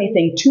can't do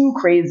anything too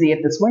crazy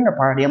at the swinger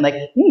party. I'm like,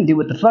 you can do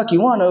what the fuck you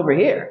want over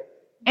here.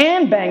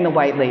 And bang the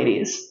white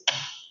ladies.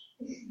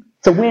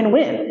 It's a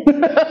win-win.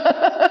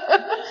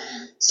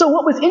 So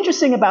what was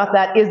interesting about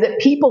that is that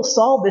people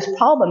solved this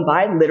problem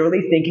by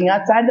literally thinking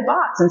outside the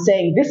box and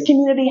saying, this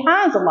community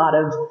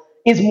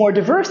is more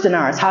diverse than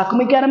ours. How can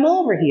we get them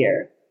over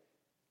here?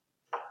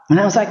 And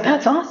I was like,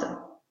 that's awesome.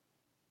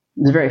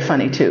 It was very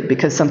funny too,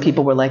 because some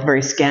people were like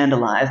very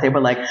scandalized. They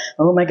were like,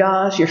 oh my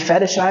gosh, you're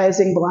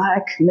fetishizing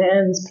black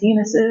men's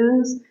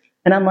penises.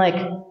 And I'm like,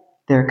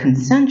 they're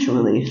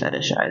consensually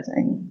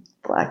fetishizing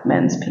black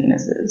men's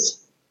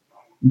penises.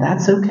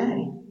 That's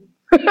okay.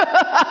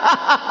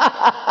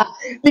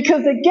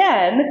 Because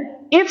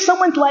again, if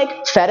someone's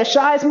like,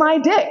 fetishize my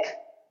dick,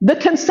 the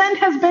consent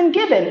has been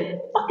given,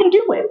 fucking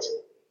do it.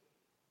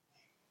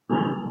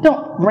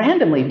 Don't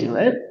randomly do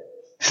it.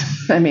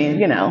 I mean,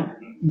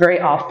 very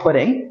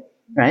off-putting,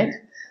 right?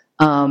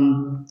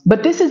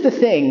 But this is the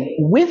thing.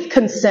 With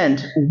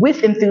consent,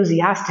 with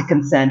enthusiastic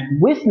consent,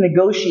 with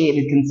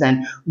negotiated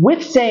consent,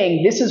 with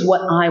saying, this is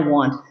what I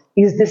want,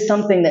 is this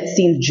something that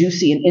seems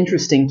juicy and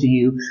interesting to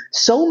you?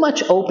 So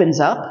much opens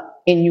up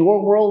in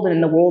your world and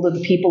in the world of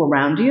the people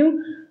around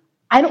you.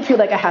 I don't feel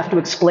like I have to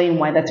explain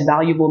why that's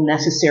valuable,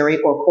 necessary,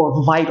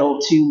 or vital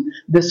to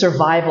the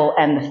survival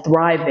and the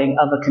thriving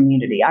of a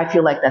community. I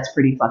feel like that's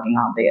pretty fucking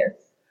obvious.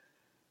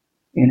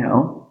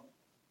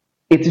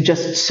 It's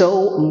just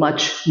so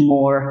much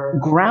more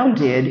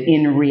grounded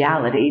in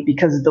reality,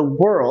 because the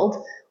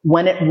world,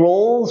 when it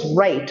rolls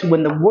right,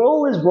 when the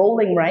world is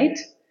rolling right,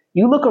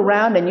 you look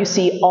around and you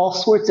see all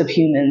sorts of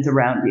humans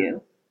around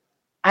you.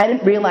 I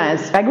didn't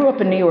realize, I grew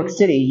up in New York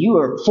City, you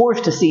were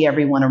forced to see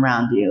everyone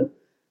around you.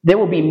 There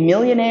will be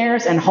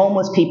millionaires and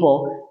homeless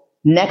people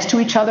next to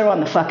each other on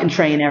the fucking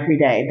train every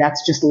day.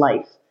 That's just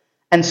life.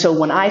 And so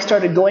when I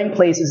started going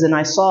places and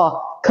I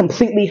saw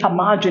completely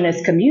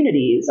homogenous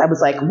communities, I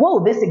was like,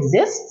 whoa, this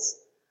exists?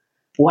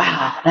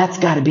 Wow, that's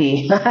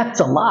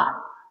a lot.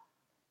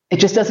 It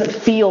just doesn't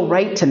feel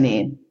right to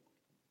me.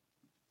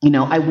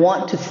 I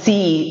want to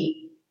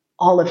see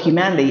all of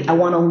humanity. I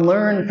want to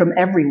learn from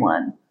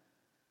everyone.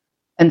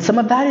 And some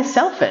of that is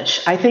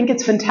selfish. I think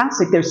it's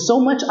fantastic. There's so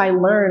much I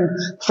learned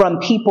from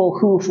people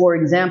who, for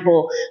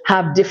example,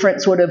 have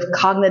different sort of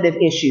cognitive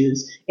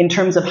issues in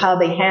terms of how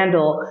they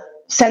handle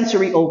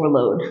sensory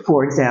overload,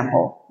 for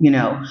example,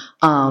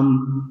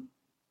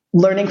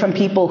 learning from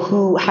people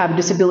who have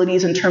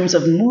disabilities in terms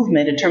of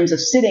movement, in terms of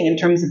sitting, in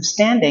terms of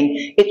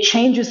standing. It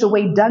changes the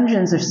way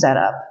dungeons are set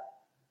up.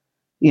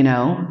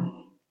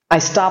 I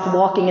stopped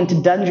walking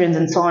into dungeons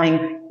and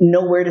saying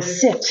nowhere to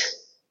sit.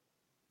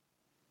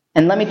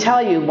 And let me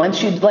tell you,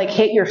 once you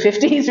hit your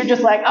 50s, you're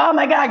just like, oh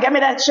my God, get me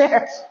that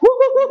chair.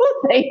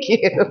 Thank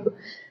you.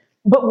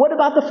 But what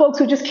about the folks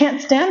who just can't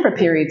stand for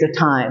periods of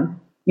time?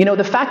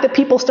 The fact that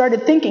people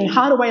started thinking,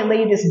 how do I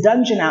lay this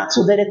dungeon out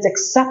so that it's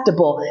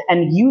acceptable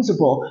and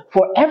usable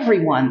for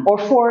everyone or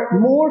for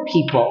more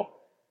people?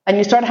 And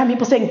you started having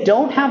people saying,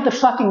 don't have the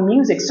fucking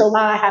music so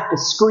loud I have to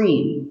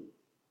scream.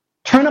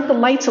 Turn up the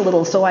lights a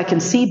little so I can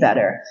see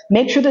better.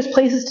 Make sure there's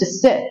places to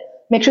sit.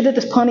 Make sure that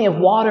there's plenty of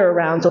water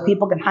around so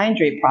people can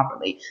hydrate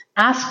properly.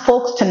 Ask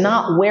folks to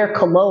not wear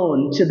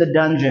cologne to the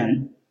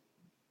dungeon.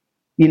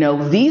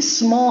 These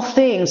small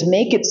things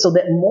make it so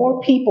that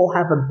more people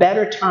have a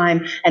better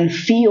time and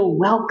feel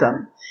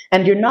welcome.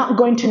 And you're not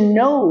going to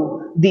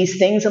know these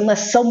things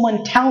unless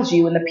someone tells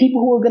you. And the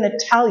people who are going to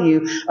tell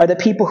you are the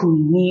people who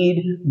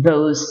need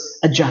those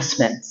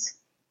adjustments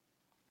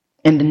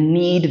and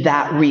need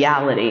that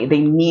reality.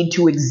 They need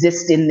to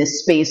exist in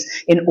this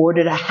space in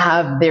order to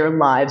have their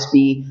lives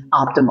be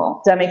optimal.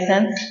 Does that make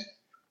sense?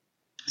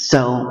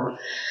 So,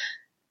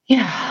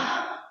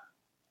 yeah,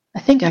 I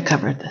think I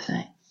covered the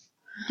thing.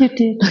 You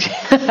did. Okay.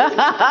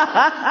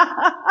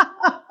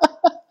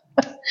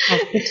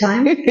 What's the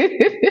time?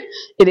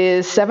 It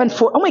is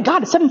 7:40. Oh my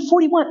God, it's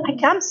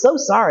 7:41. I'm so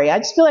sorry. I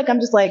just feel like I'm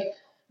just like.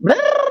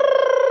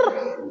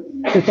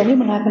 Does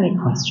anyone have any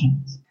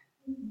questions?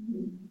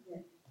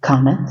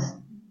 Comments,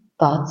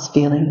 thoughts,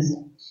 feelings?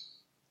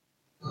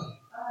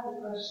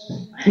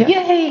 Yep.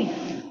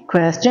 Yay!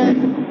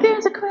 Question.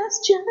 There's a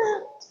question.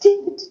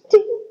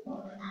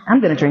 I'm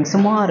going to drink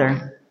some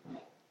water.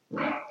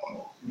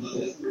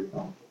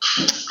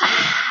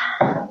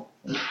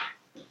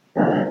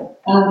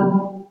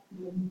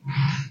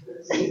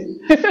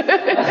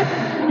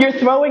 You're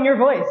throwing your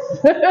voice.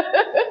 You said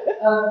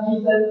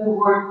the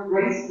word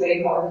race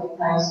play quite a few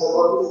times, so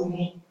what does it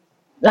mean?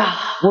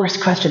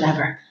 Worst question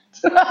ever.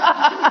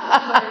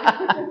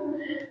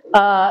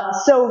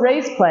 So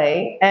race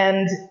play,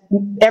 and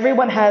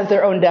everyone has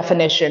their own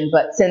definition,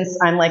 but since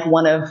I'm like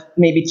one of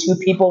maybe two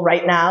people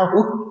right now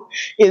who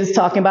is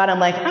talking about it, I'm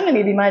like, I'm going to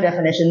give you my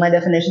definition. My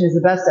definition is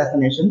the best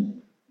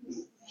definition.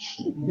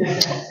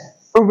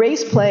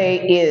 Race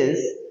play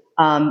is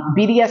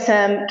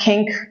BDSM,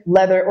 kink,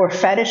 leather, or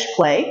fetish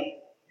play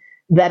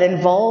that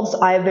involves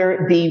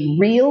either the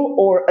real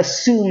or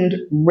assumed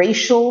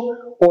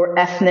racial or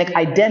ethnic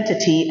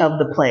identity of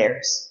the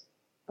players.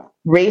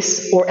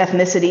 Race or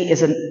ethnicity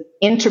is an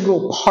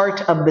integral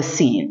part of the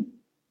scene.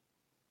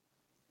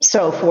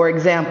 So, for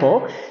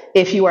example,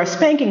 if you are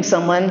spanking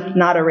someone,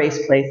 not a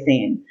race play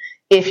scene.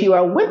 If you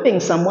are whipping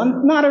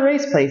someone, not a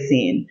race play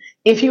scene.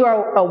 If you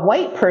are a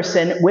white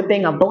person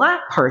whipping a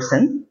black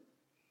person,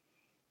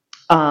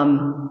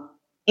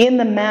 in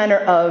the manner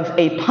of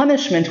a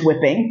punishment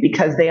whipping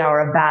because they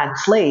are a bad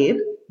slave,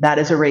 that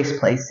is a race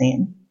play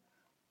scene.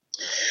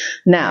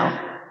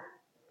 Now,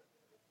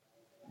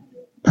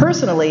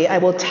 personally, I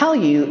will tell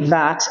you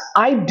that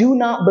I do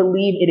not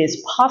believe it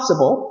is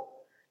possible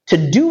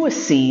to do a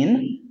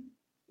scene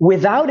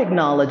without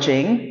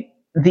acknowledging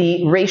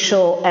the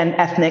racial and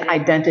ethnic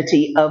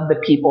identity of the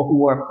people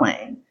who are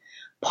playing.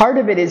 Part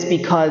of it is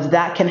because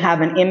that can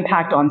have an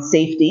impact on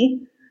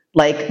safety.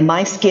 Like,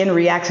 my skin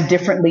reacts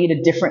differently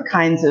to different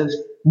kinds of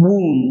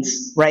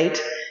wounds, right?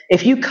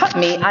 If you cut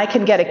me, I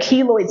can get a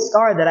keloid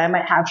scar that I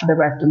might have for the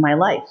rest of my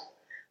life.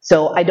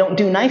 So I don't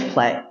do knife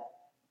play.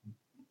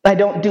 I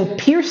don't do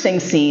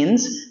piercing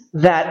scenes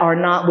that are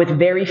not with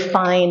very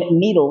fine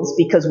needles,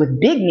 because with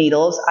big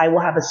needles, I will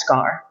have a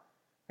scar,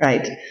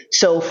 right?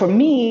 So for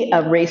me,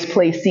 a race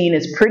play scene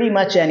is pretty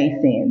much any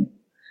scene.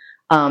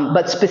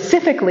 But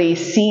specifically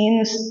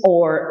scenes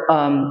or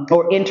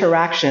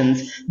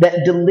interactions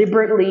that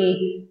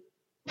deliberately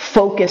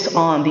focus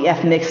on the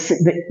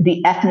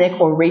ethnic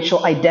or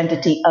racial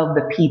identity of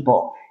the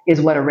people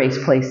is what a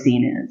race play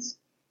scene is.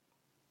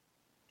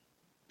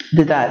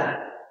 Is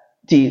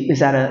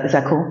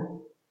that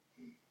cool?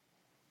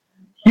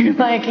 You're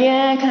like,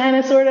 yeah, kind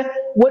of, sort of.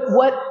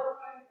 What?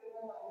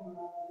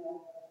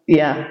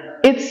 Yeah,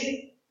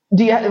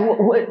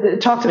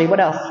 talk to me. What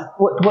else?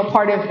 What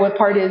part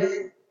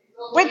is?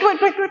 Wait.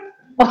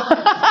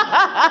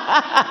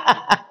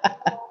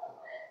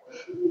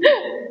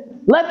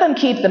 Let them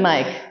keep the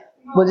mic.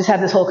 We'll just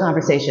have this whole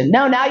conversation.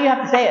 No, now you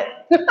have to say it.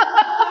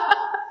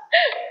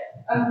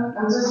 I'm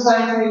just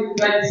trying to,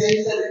 like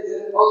you said,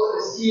 it's also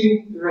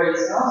assumed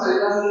race, no? So it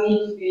doesn't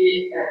need to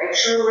be an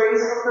actual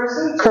race of a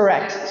person?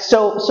 Correct.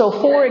 So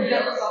for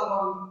example,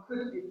 someone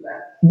could be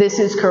black. This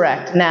is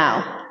correct.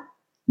 Now,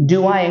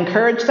 do I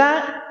encourage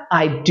that?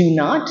 I do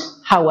not.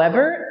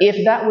 However,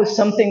 if that was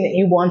something that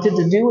you wanted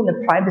to do in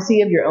the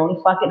privacy of your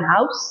own fucking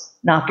house,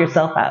 knock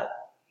yourself out.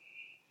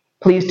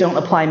 Please don't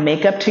apply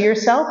makeup to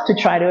yourself to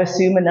try to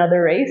assume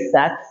another race.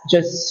 That's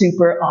just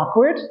super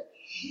awkward.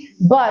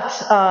 But,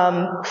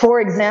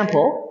 for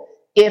example,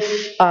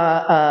 if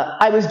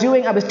I was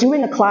doing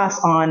a class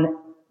on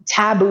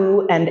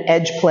taboo and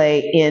edge play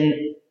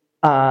in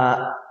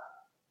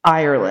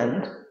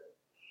Ireland,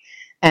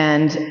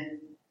 and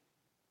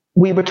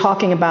we were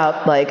talking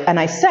about, and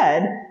I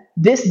said,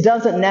 this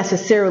doesn't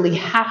necessarily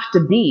have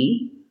to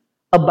be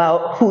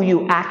about who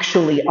you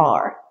actually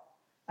are.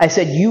 I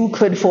said, you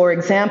could, for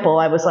example,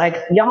 I was like,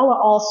 y'all are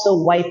all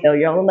so white though.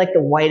 Y'all are like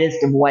the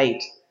whitest of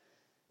white.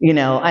 You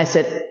know, I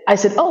said,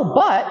 oh,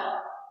 but,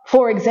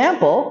 for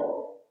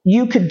example,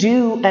 you could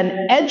do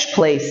an edge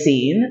play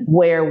scene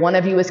where one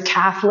of you is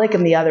Catholic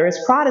and the other is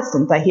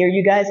Protestant. I hear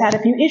you guys had a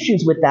few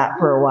issues with that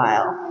for a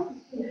while.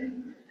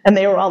 And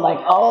they were all like,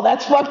 oh,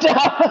 that's fucked up.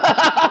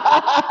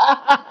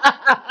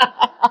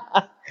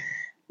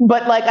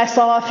 But I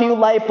saw a few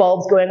light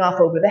bulbs going off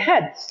over the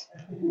head.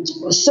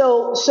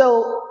 So,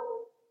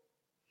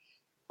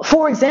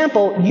 for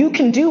example, you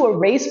can do a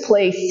race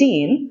play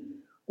scene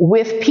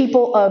with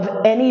people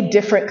of any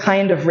different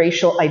kind of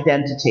racial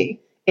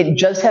identity. It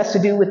just has to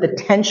do with the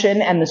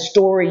tension and the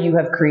story you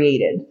have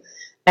created.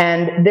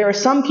 And there are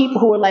some people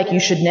who are like, you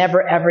should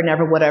never, ever,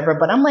 never, whatever.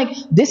 But I'm like,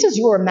 this is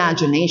your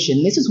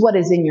imagination. This is what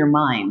is in your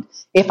mind.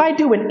 If I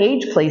do an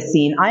age play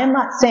scene, I am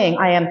not saying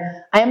I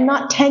am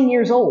not 10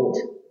 years old.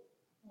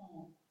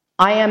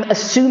 I am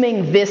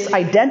assuming this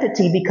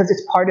identity because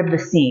it's part of the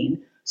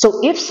scene.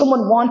 So if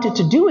someone wanted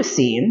to do a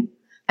scene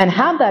and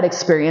have that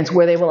experience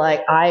where they were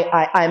like,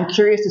 I'm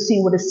curious to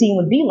see what a scene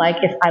would be like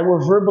if I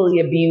were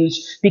verbally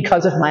abused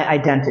because of my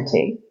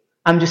identity.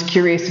 I'm just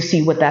curious to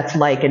see what that's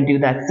like and do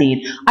that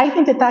scene. I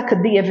think that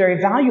could be a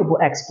very valuable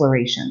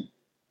exploration.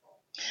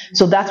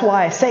 So that's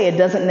why I say it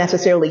doesn't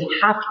necessarily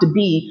have to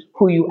be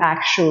who you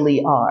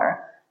actually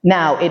are.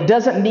 Now, it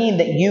doesn't mean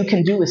that you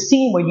can do a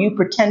scene where you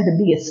pretend to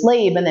be a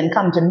slave and then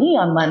come to me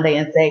on Monday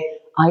and say,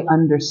 I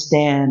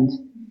understand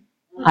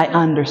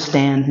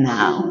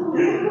now.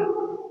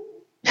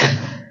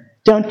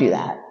 Don't do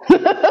that.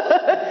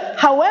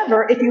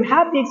 However, if you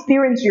have the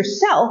experience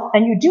yourself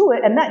and you do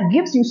it and that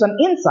gives you some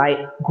insight,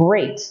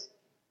 great.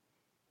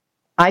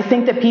 I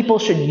think that people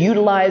should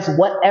utilize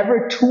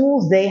whatever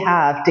tools they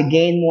have to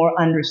gain more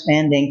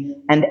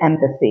understanding and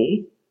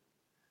empathy.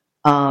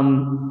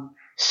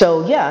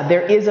 So yeah,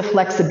 there is a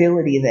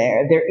flexibility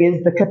there. There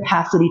is the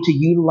capacity to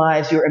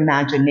utilize your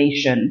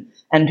imagination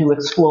and to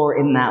explore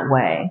in that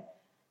way.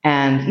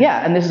 And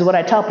yeah, and this is what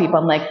I tell people.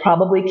 I'm like,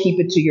 probably keep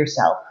it to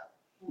yourself.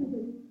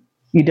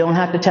 You don't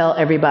have to tell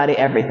everybody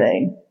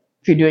everything.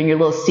 If you're doing your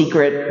little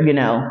secret,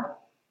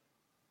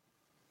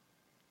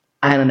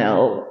 I don't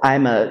know, I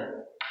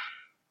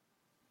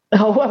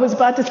was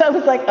about to say, I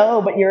was like,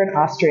 oh, but you're in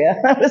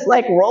Austria. I was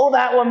like, roll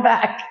that one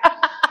back.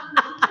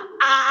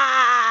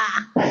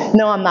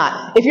 No, I'm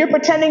not. If you're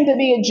pretending to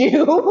be a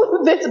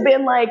Jew that's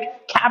been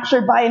like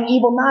captured by an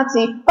evil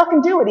Nazi,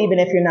 fucking do it even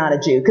if you're not a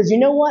Jew. Because you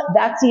know what?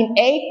 That seemed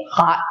A,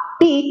 hot,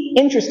 B,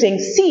 interesting,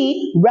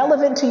 C,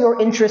 relevant to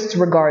your interests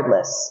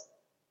regardless.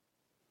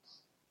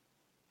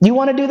 You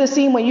want to do the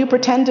scene where you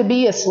pretend to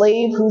be a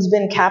slave who's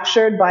been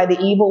captured by the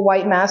evil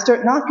white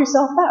master? Knock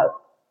yourself out.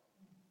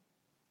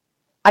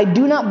 I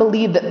do not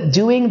believe that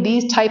doing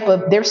these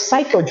they're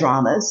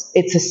psychodramas.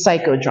 It's a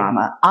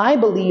psychodrama. I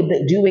believe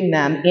that doing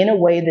them in a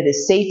way that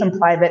is safe and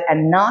private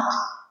and not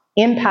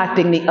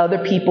impacting the other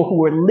people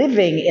who are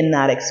living in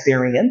that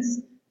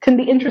experience can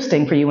be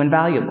interesting for you and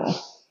valuable.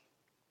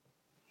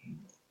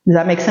 Does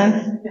that make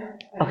sense?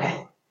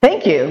 Okay.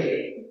 Thank you.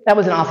 That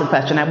was an awesome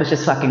question. I was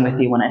just fucking with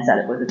you when I said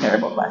it was a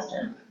terrible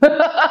question.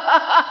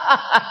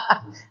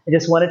 I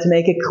just wanted to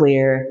make it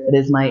clear. It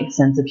is my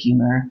sense of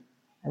humor.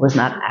 I was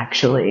not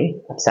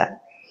actually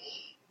upset.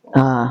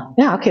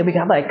 Yeah, okay, we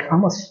got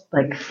almost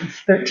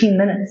 13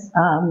 minutes.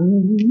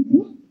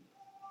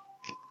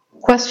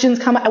 Questions,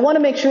 comments? I want to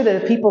make sure that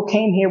if people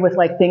came here with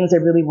things they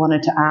really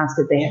wanted to ask,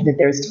 that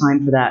there's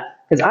time for that.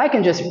 Because I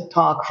can just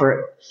talk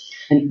for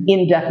an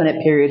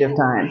indefinite period of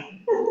time.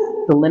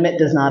 The limit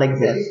does not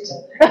exist.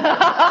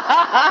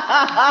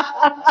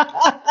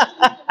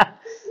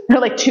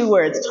 They're like 2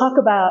 words. Talk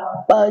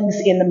about bugs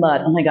in the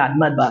mud. Oh my God,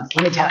 mud bugs.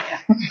 Let me tell you.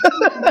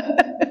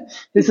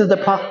 This is the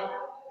problem.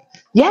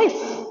 Yes.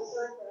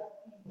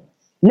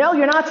 No,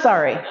 you're not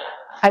sorry.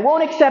 I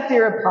won't accept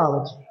your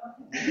apology.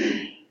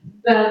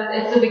 But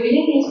at the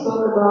beginning you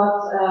spoke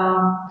about,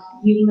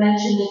 you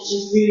mentioned it's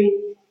just really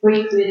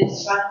briefly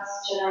this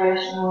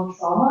transgenerational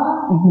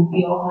trauma. Mm-hmm.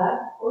 We all have,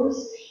 of course.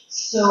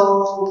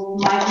 So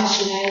my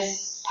question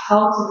is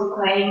how to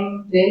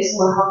reclaim this,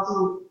 or how to,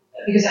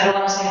 because I don't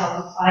want to say how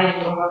to fight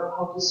it or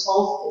how to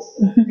solve this,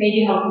 but mm-hmm.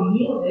 maybe how to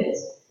heal this,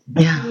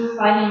 to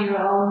finding your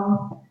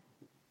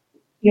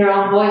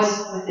own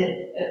voice with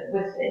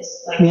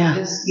this.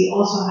 Because you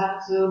also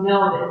have to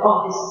know that,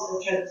 this is a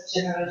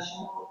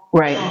transgenerational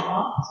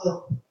trauma.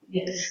 So,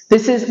 yes.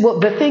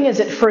 The thing is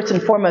that first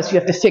and foremost, you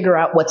have to figure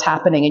out what's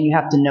happening and you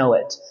have to know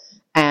it.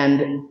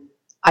 And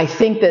I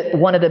think that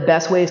one of the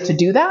best ways to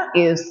do that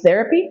is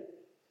therapy,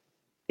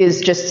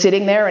 is just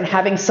sitting there and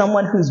having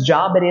someone whose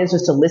job it is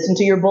just to listen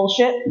to your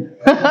bullshit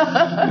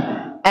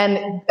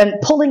and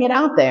pulling it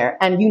out there.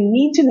 And you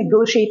need to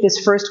negotiate this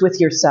first with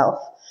yourself,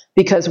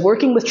 because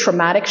working with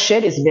traumatic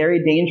shit is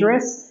very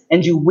dangerous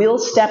and you will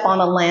step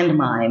on a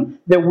landmine.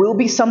 There will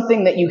be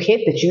something that you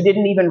hit that you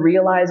didn't even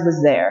realize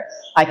was there.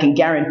 I can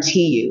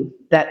guarantee you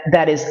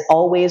that is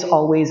always,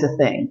 always a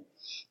thing.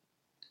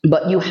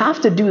 But you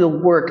have to do the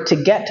work to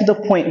get to the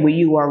point where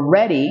you are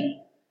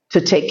ready to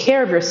take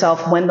care of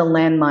yourself when the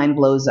landmine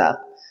blows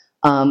up.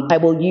 I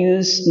will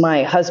use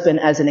my husband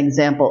as an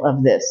example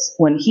of this.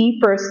 When he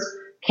first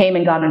came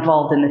and got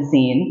involved in the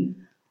scene,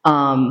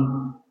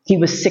 he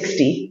was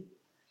 60.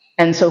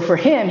 And so for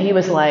him, he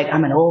was like,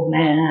 I'm an old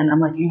man. I'm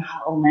like, you're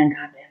not old man,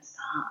 goddamn,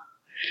 stop.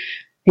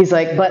 He's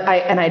like, but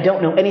I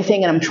don't know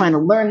anything, and I'm trying to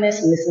learn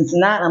this and this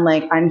and that. And I'm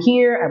like, I'm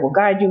here. I will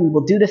guide you. We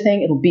will do the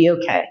thing. It'll be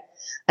okay.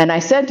 And I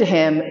said to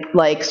him,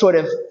 sort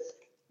of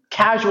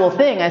casual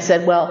thing, I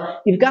said,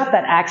 well, you've got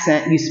that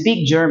accent. You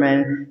speak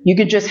German. You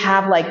could just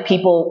have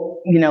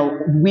people,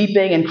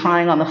 weeping and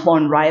crying on the floor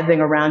and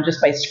writhing around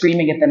just by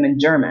screaming at them in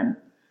German.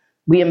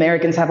 We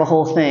Americans have a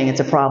whole thing. It's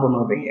a problem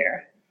over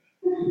here.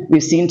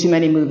 We've seen too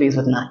many movies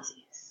with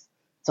Nazis.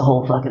 It's a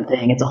whole fucking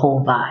thing. It's a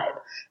whole vibe.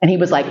 And he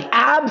was like,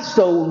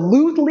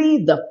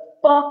 absolutely the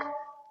fuck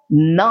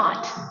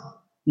not.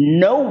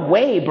 No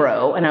way,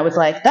 bro. And I was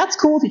like, that's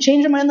cool. If you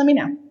change your mind, let me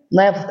know.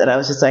 Left it. I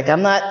was just like,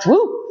 I'm not,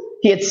 woo.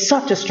 He had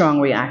such a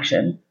strong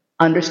reaction,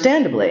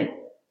 understandably.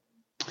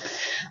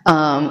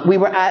 We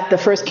were at the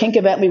first kink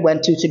event we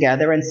went to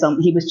together, and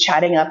he was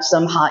chatting up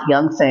some hot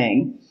young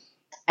thing.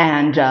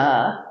 And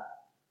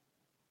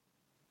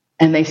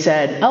they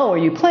said, oh, are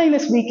you playing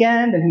this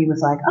weekend? And he was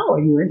like, oh, are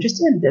you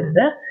interested?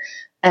 Da-da-da.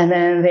 And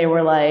then they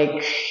were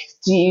like,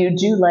 do you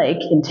do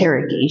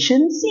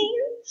interrogation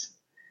scenes?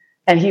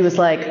 And he was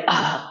like,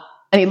 ah.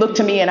 And he looked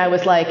to me and I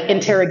was like,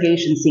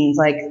 interrogation scenes,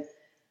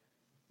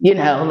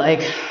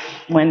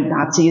 when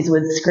Nazis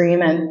would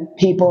scream at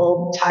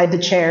people tied to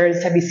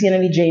chairs. Have you seen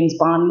any James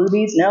Bond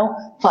movies? No?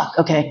 Fuck,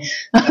 okay. He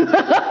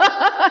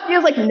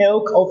has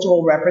no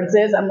cultural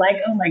references. I'm like,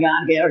 oh my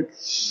God, Georg.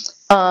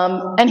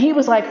 And he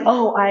was like,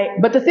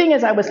 but the thing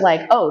is, I was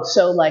like,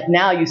 so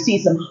now you see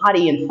some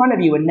hottie in front of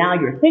you and now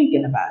you're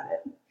thinking about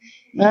it.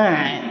 All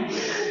right.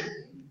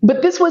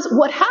 But this was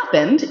what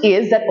happened,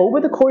 is that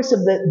over the course of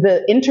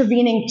the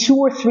intervening 2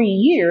 or 3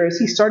 years,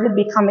 he started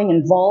becoming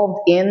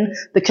involved in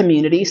the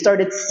community,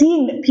 started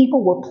seeing that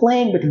people were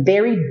playing with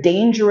very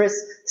dangerous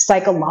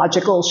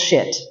psychological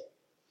shit,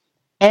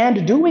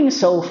 and doing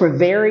so for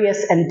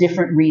various and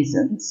different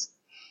reasons.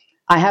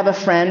 I have a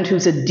friend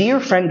who's a dear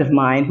friend of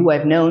mine who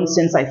I've known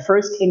since I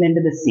first came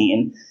into the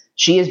scene.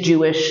 She is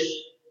Jewish.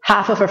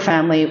 Half of her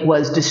family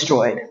was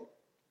destroyed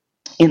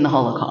in the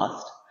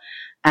Holocaust.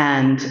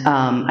 And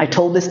I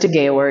told this to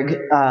Georg,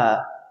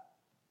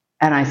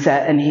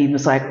 and he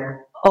was like,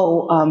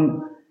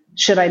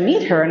 should I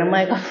meet her? And I'm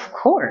like, of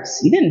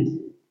course. You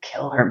didn't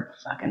kill her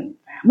fucking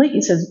family.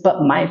 He says,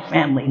 but my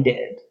family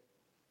did.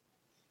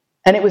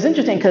 And it was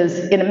interesting because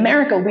in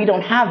America, we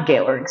don't have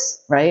Georgs,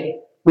 right?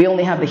 We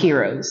only have the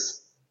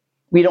heroes.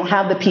 We don't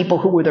have the people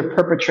who were the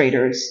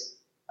perpetrators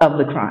of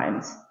the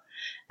crimes.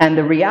 And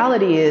the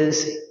reality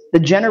is, the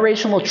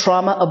generational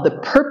trauma of the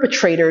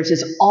perpetrators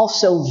is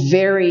also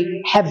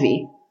very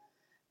heavy.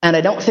 And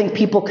I don't think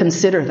people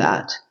consider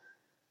that.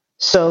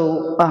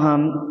 So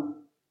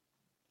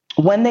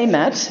when they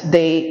met,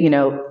 they,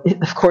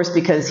 of course,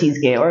 because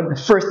he's Georg,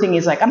 the first thing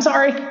he's like, I'm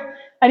sorry.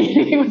 And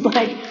he was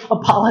like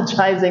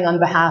apologizing on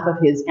behalf of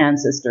his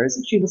ancestors.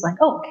 And she was like,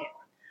 oh, okay.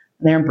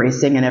 And they're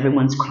embracing and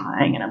everyone's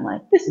crying. And I'm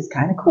like, this is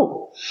kind of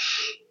cool.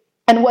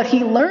 And what he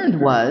learned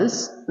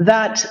was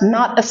that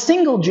not a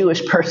single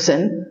Jewish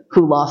person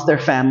who lost their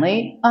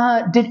family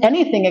did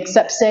anything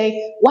except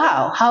say,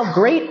 wow, how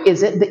great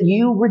is it that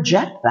you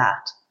reject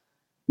that?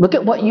 Look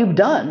at what you've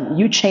done.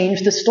 You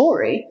changed the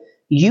story.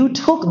 You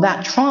took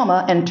that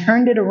trauma and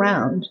turned it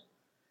around.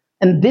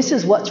 And this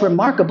is what's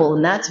remarkable,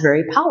 and that's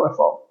very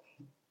powerful.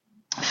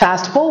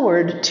 Fast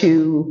forward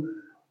to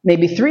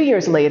maybe 3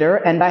 years later,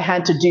 and I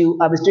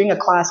was doing a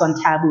class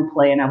on taboo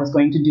play, and I was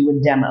going to do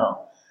a demo.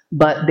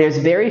 But there's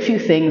very few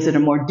things that are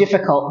more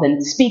difficult than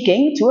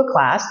speaking to a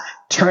class,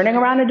 turning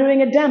around and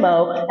doing a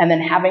demo, and then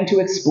having to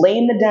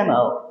explain the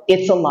demo.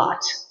 It's a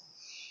lot.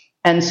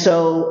 And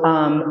so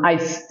I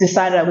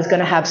decided I was going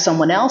to have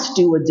someone else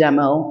do a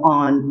demo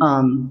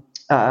on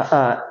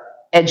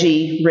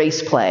edgy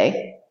race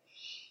play.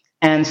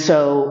 And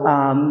so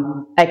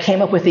I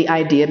came up with the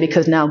idea,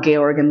 because now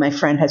Georg and my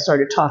friend had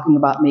started talking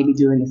about maybe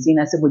doing a scene.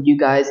 I said, would you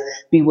guys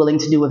be willing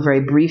to do a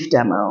very brief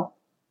demo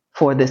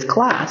for this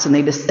class? And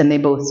they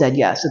both said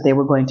yes, that they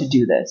were going to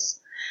do this.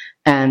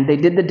 And they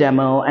did the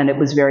demo, and it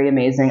was very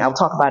amazing. I'll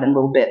talk about it in a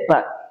little bit.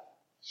 But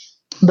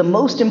the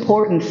most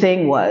important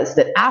thing was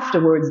that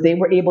afterwards they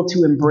were able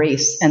to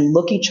embrace and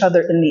look each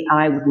other in the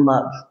eye with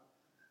love.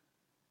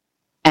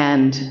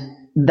 And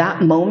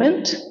that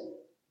moment,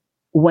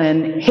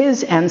 when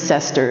his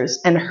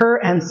ancestors and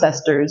her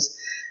ancestors,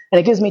 and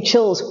it gives me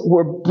chills,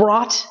 were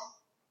brought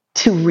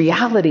to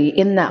reality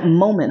in that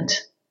moment,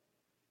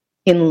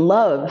 in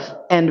love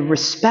and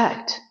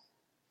respect,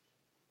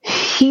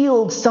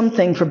 healed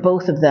something for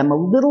both of them. A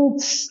little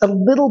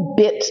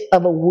bit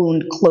of a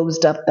wound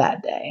closed up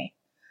that day,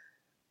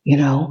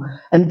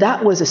 and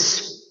that was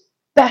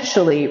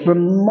especially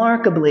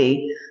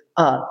remarkably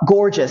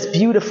gorgeous,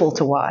 beautiful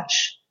to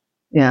watch.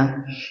 Yeah.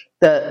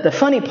 The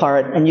funny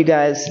part, and you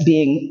guys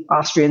being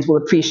Austrians will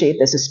appreciate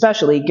this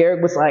especially,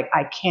 Georg was like,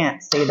 I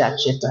can't say that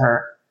shit to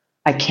her.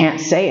 I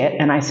can't say it.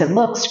 And I said,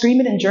 look,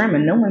 scream it in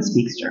German. No one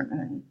speaks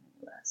German.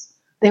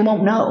 They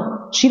won't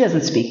know. She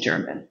doesn't speak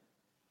German.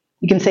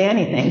 You can say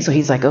anything. So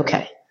he's like,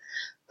 okay.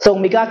 So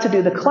when we got to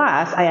do the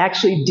class, I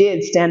actually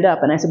did stand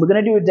up and I said, we're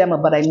going to do a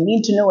demo, but I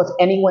need to know if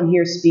anyone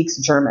here speaks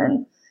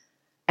German.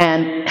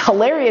 And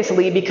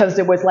hilariously, because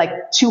there was like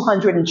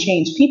 200 and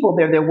change people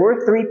there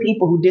were 3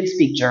 people who did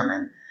speak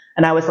German.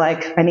 And I was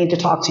like, I need to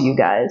talk to you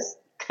guys,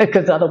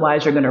 because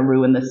otherwise you're going to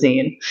ruin the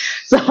scene.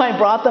 So I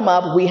brought them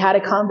up. We had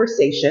a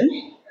conversation.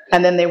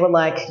 And then they were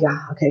like, yeah,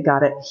 okay,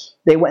 got it.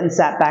 They went and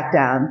sat back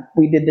down.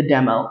 We did the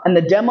demo. And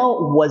the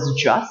demo was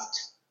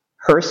just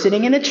her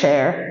sitting in a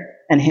chair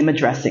and him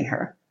addressing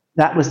her.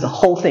 That was the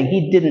whole thing.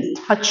 He didn't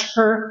touch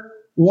her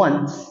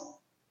once.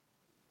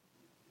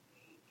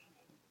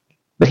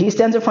 But he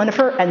stands in front of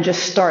her and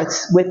just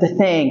starts with the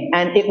thing.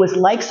 And it was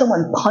like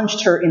someone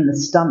punched her in the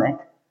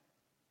stomach.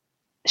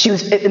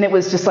 And it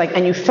was just like,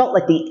 and you felt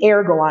like the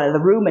air go out of the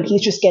room, and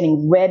he's just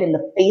getting red in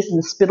the face and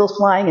the spittle's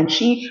flying, and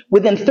she,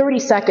 within 30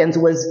 seconds,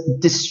 was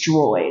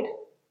destroyed.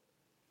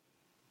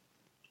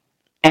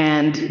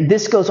 And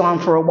this goes on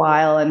for a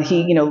while, and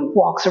he,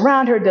 walks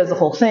around her, does the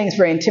whole thing. It's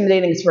very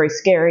intimidating. It's very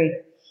scary.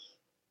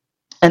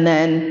 And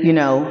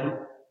then,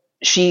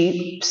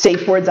 she,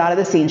 safe words out of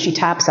the scene, she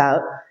taps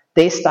out.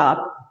 They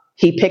stop.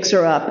 He picks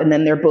her up, and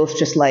then they're both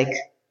just like,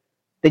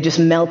 they just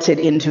melted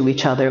into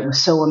each other. It was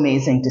so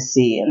amazing to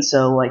see. And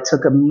so it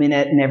took a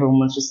minute, and everyone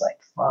was just like,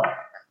 fuck.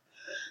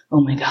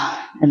 Oh my God.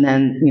 And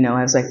then,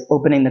 I was like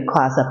opening the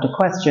class up to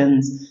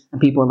questions,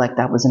 and people were like,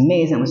 that was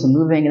amazing. It was so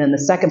moving. And then the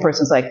second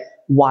person's like,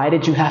 why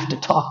did you have to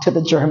talk to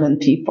the German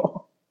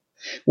people?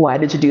 Why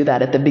did you do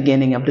that at the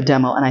beginning of the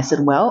demo? And I said,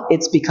 well,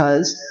 it's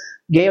because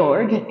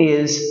Georg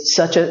is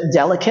such a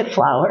delicate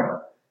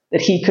flower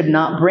that he could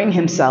not bring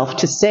himself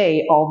to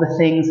say all the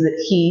things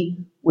that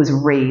he was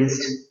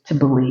raised to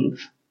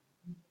believe.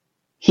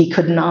 he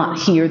could not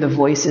hear the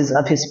voices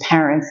of his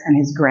parents and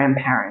his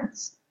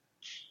grandparents.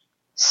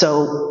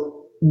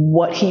 So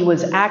what he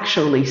was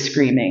actually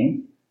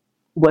screaming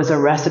was a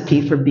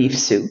recipe for beef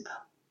soup.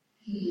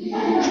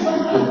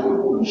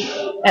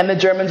 And the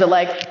Germans are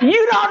like,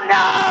 you don't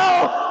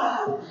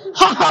know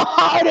how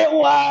hard it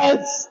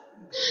was.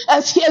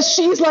 As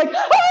she's like,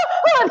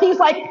 and he's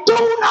like,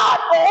 do not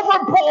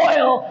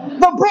overboil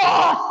the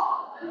broth.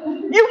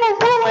 You will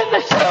ruin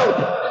the soup.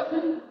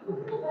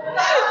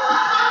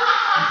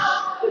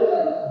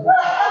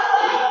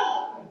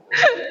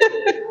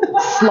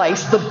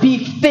 Slice the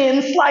beef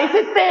thin, slice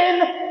it thin.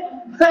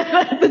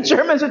 The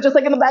Germans are just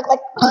like in the back like,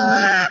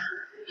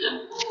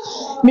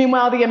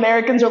 Meanwhile, the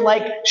Americans are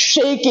like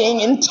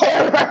shaking in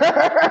terror.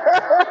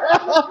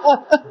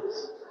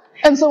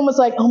 And someone was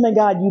like, oh my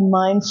God, you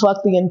mind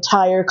fucked the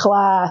entire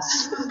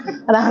class.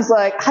 And I was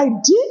like, I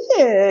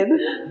did.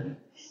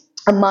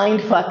 A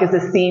mind fuck is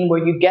a scene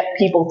where you get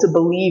people to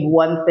believe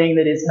one thing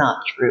that is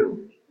not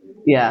true.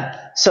 Yeah.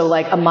 So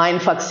like a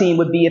mind fuck scene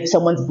would be if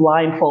someone's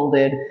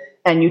blindfolded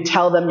and you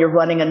tell them you're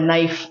running a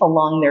knife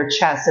along their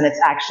chest and it's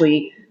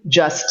actually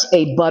just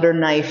a butter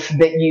knife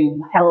that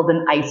you held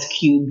an ice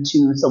cube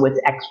to so it's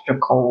extra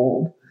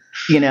cold.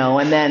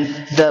 And then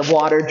the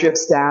water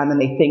drips down and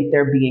they think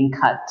they're being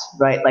cut,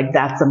 right? Like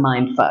that's a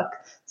mind fuck.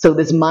 So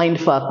this mind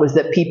fuck was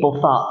that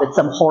people thought that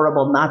some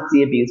horrible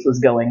Nazi abuse was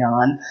going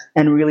on,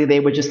 and really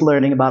they were just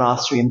learning about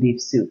Austrian beef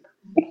soup.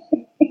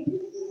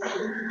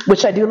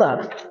 Which I do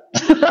love.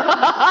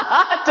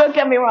 Don't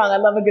get me wrong, I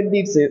love a good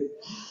beef soup.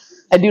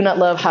 I do not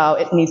love how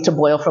it needs to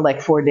boil for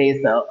like 4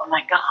 days though. Oh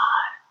my God.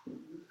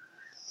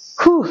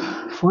 Whew,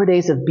 4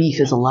 days of beef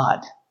is a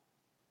lot.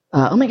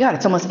 Oh my God,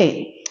 it's almost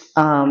 8.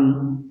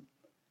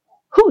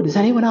 Does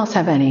anyone else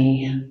have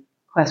any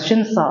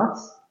questions,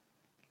 thoughts?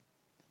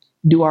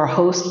 Do our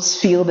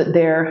hosts feel that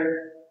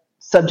their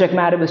subject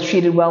matter was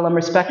treated well and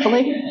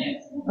respectfully?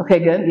 Okay,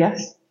 good,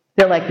 yes.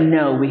 They're like,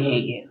 no, we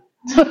hate you.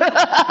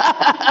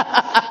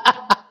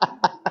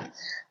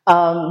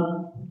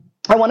 I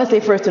want to say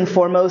first and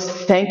foremost,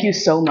 thank you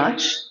so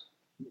much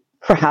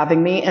for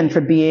having me and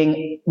for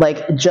being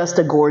like just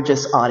a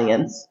gorgeous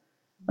audience.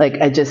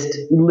 Like I just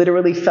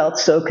literally felt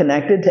so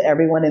connected to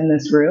everyone in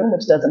this room,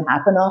 which doesn't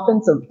happen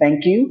often. So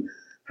thank you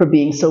for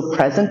being so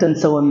present and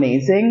so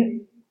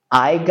amazing.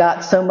 I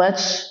got so much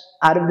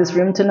out of this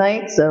room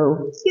tonight.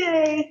 So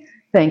yay.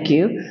 Thank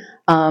you.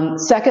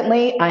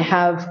 Secondly, I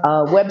have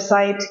a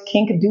website,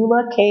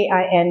 kinkdoula,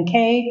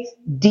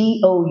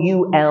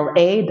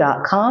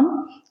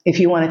 KINKDOULA.com. If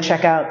you want to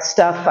check out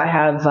stuff, I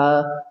have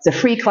it's a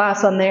free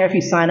class on there if you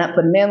sign up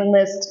for the mailing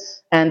list.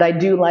 And I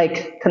do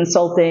like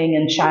consulting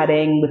and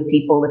chatting with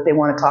people if they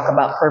want to talk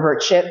about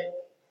pervert shit.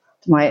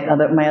 My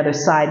other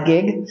side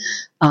gig.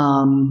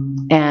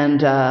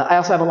 And I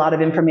also have a lot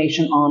of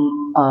information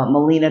on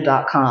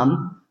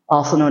Melina.com,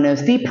 also known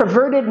as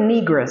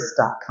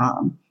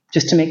thepervertednegress.com,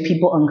 just to make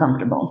people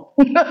uncomfortable.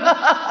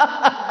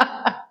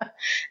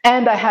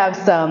 And I have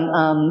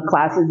some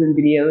classes and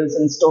videos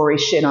and story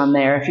shit on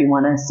there if you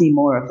want to see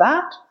more of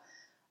that.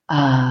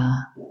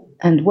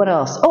 And what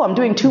else? Oh, I'm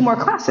doing 2 more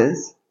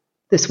classes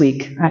this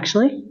week,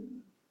 actually.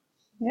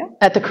 Yeah.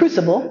 At the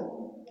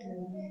Crucible.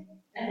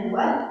 And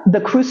what?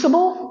 The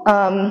Crucible.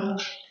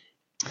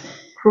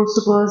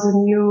 Crucible is a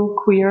new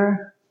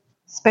queer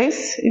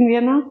space in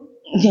Vienna.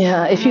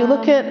 Yeah, if you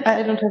look at...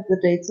 I don't have the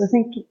dates. I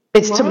think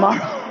it's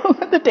tomorrow.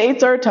 The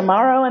dates are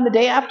tomorrow and the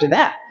day after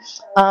that.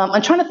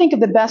 I'm trying to think of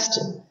the best...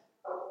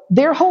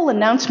 Their whole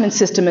announcement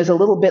system is a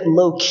little bit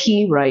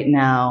low-key right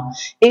now.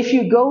 If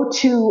you go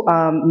to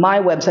my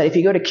website, if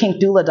you go to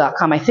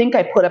kinkdoula.com, I think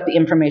I put up the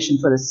information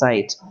for the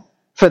site,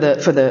 for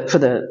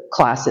the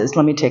classes.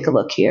 Let me take a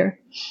look here.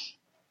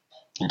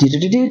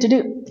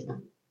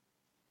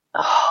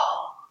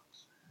 Oh,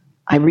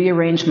 I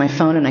rearranged my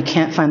phone and I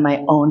can't find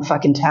my own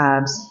fucking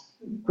tabs.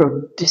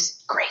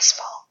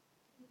 Disgraceful.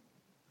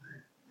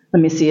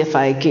 Let me see if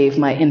I gave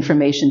my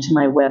information to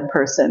my web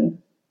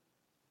person.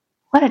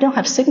 What, I don't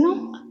have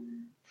signal?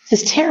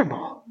 This is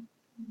terrible.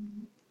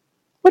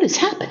 What is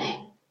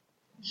happening?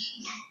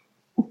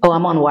 Oh,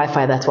 I'm on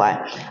Wi-Fi, that's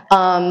why.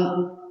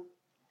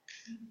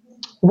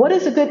 What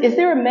is is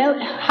there a mail?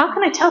 How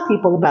can I tell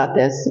people about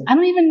this? I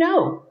don't even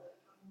know.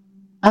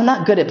 I'm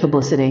not good at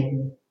publicity.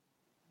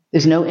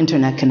 There's no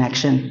internet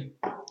connection.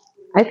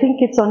 I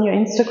think it's on your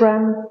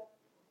Instagram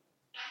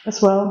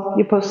as well.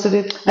 You posted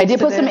it yesterday. I did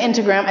post it on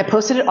Instagram. I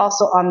posted it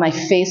also on my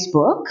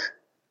Facebook.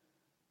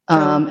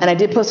 And I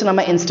did post it on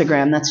my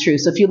Instagram, that's true.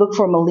 So if you look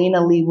for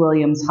Melina Lee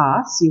Williams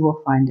Haas, you will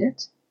find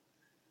it.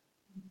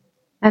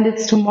 And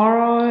it's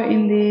tomorrow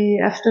in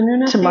the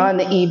afternoon, I think? Tomorrow in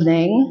the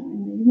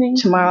evening.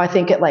 Tomorrow, I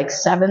think, at like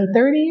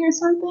 7:30 or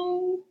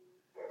something.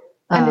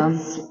 And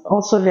it's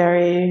also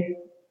very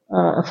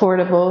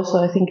affordable,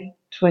 so I think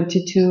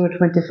 22 or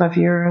 25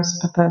 euros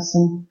per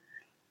person.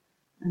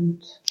 And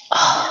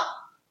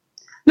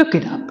look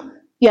it up.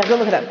 Yeah, go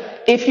look it up.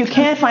 If you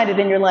can't find it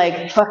and you're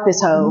like, fuck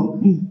this hoe,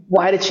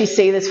 why did she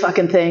say this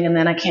fucking thing and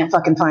then I can't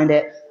fucking find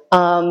it?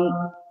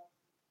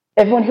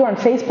 Everyone here on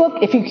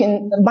Facebook, if you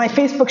can, my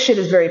Facebook shit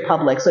is very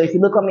public. So if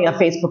you look on me on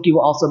Facebook, you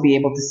will also be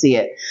able to see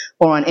it.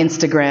 Or on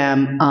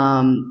Instagram,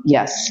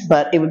 yes.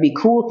 But it would be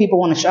cool if people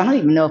want to I don't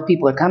even know if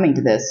people are coming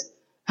to this.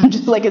 I'm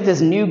just like, it's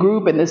this new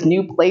group in this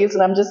new place,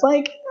 and I'm just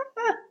like,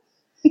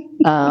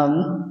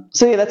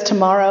 so yeah, that's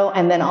tomorrow,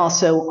 and then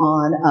also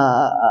on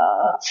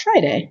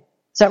Friday.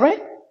 Is that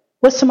right?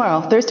 What's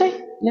tomorrow? Thursday?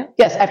 Yeah.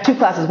 Yes, I have 2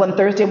 classes, one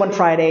Thursday, one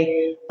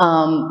Friday.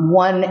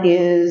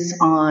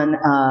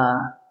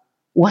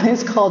 One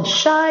is called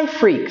Shy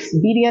Freaks,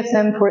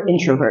 BDSM for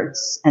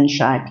introverts and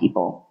shy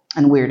people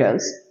and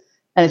weirdos.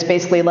 And it's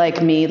basically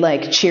like me,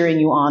 like, cheering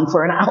you on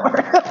for an hour.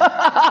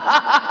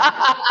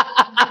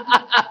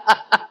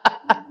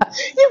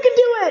 You can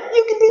do it.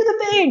 You can do the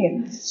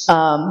thing.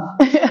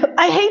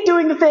 I hate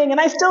doing the thing, and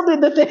I still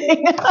did the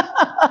thing.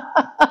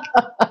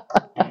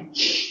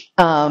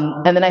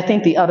 And then I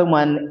think the other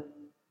one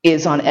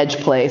is on Edge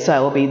Play, so I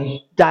will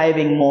be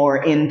diving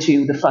more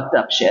into the fucked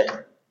up shit.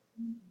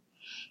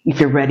 If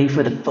you're ready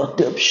for the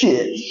fucked up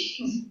shit.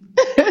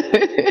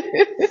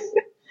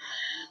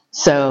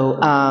 So,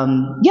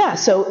 yeah,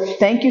 so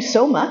thank you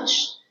so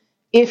much.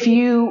 If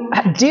you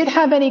did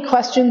have any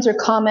questions or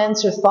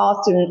comments or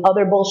thoughts and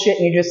other bullshit,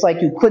 and you're just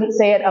like, you couldn't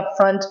say it up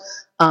front,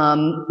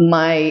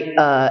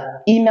 my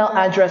email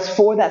address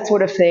for that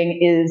sort of thing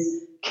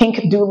is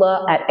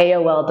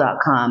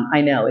kinkdoula@aol.com.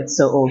 I know, it's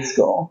so old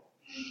school.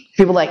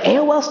 People are like,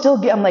 AOL still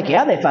get, I'm like,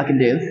 yeah, they fucking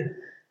do.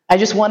 I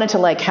just wanted to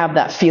like have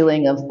that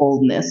feeling of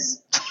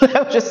oldness.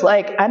 I was just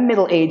like, I'm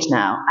middle-aged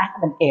now. I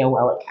have an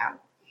AOL account.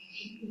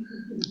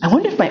 I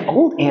wonder if my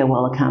old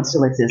AOL account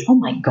still exists. Oh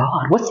my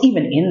God, what's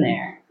even in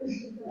there?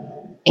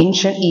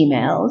 Ancient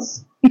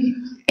emails.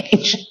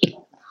 Ancient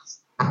emails.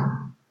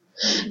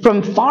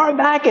 From far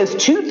back as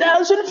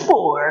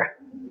 2004.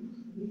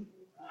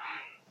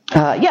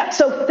 Yeah,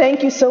 so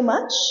thank you so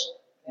much.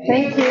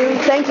 Thank you.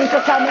 Thank you for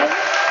coming.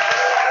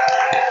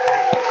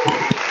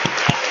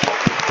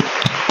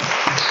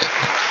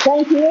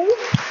 Thank you.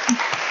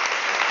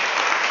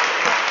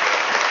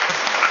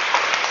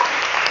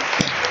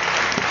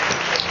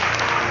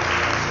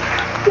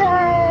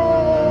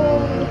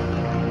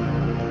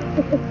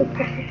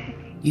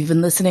 You've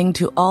been listening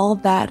to All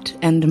That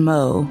and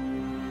Mo.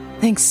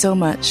 Thanks so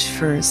much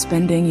for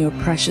spending your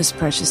precious,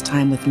 precious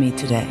time with me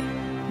today.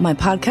 My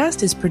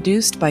podcast is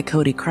produced by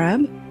Cody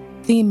Crabb.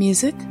 Theme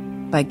music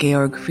by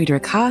Georg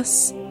Friedrich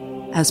Haas,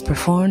 as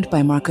performed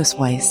by Marcus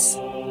Weiss.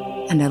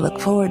 And I look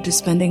forward to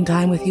spending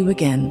time with you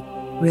again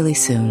really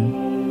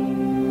soon.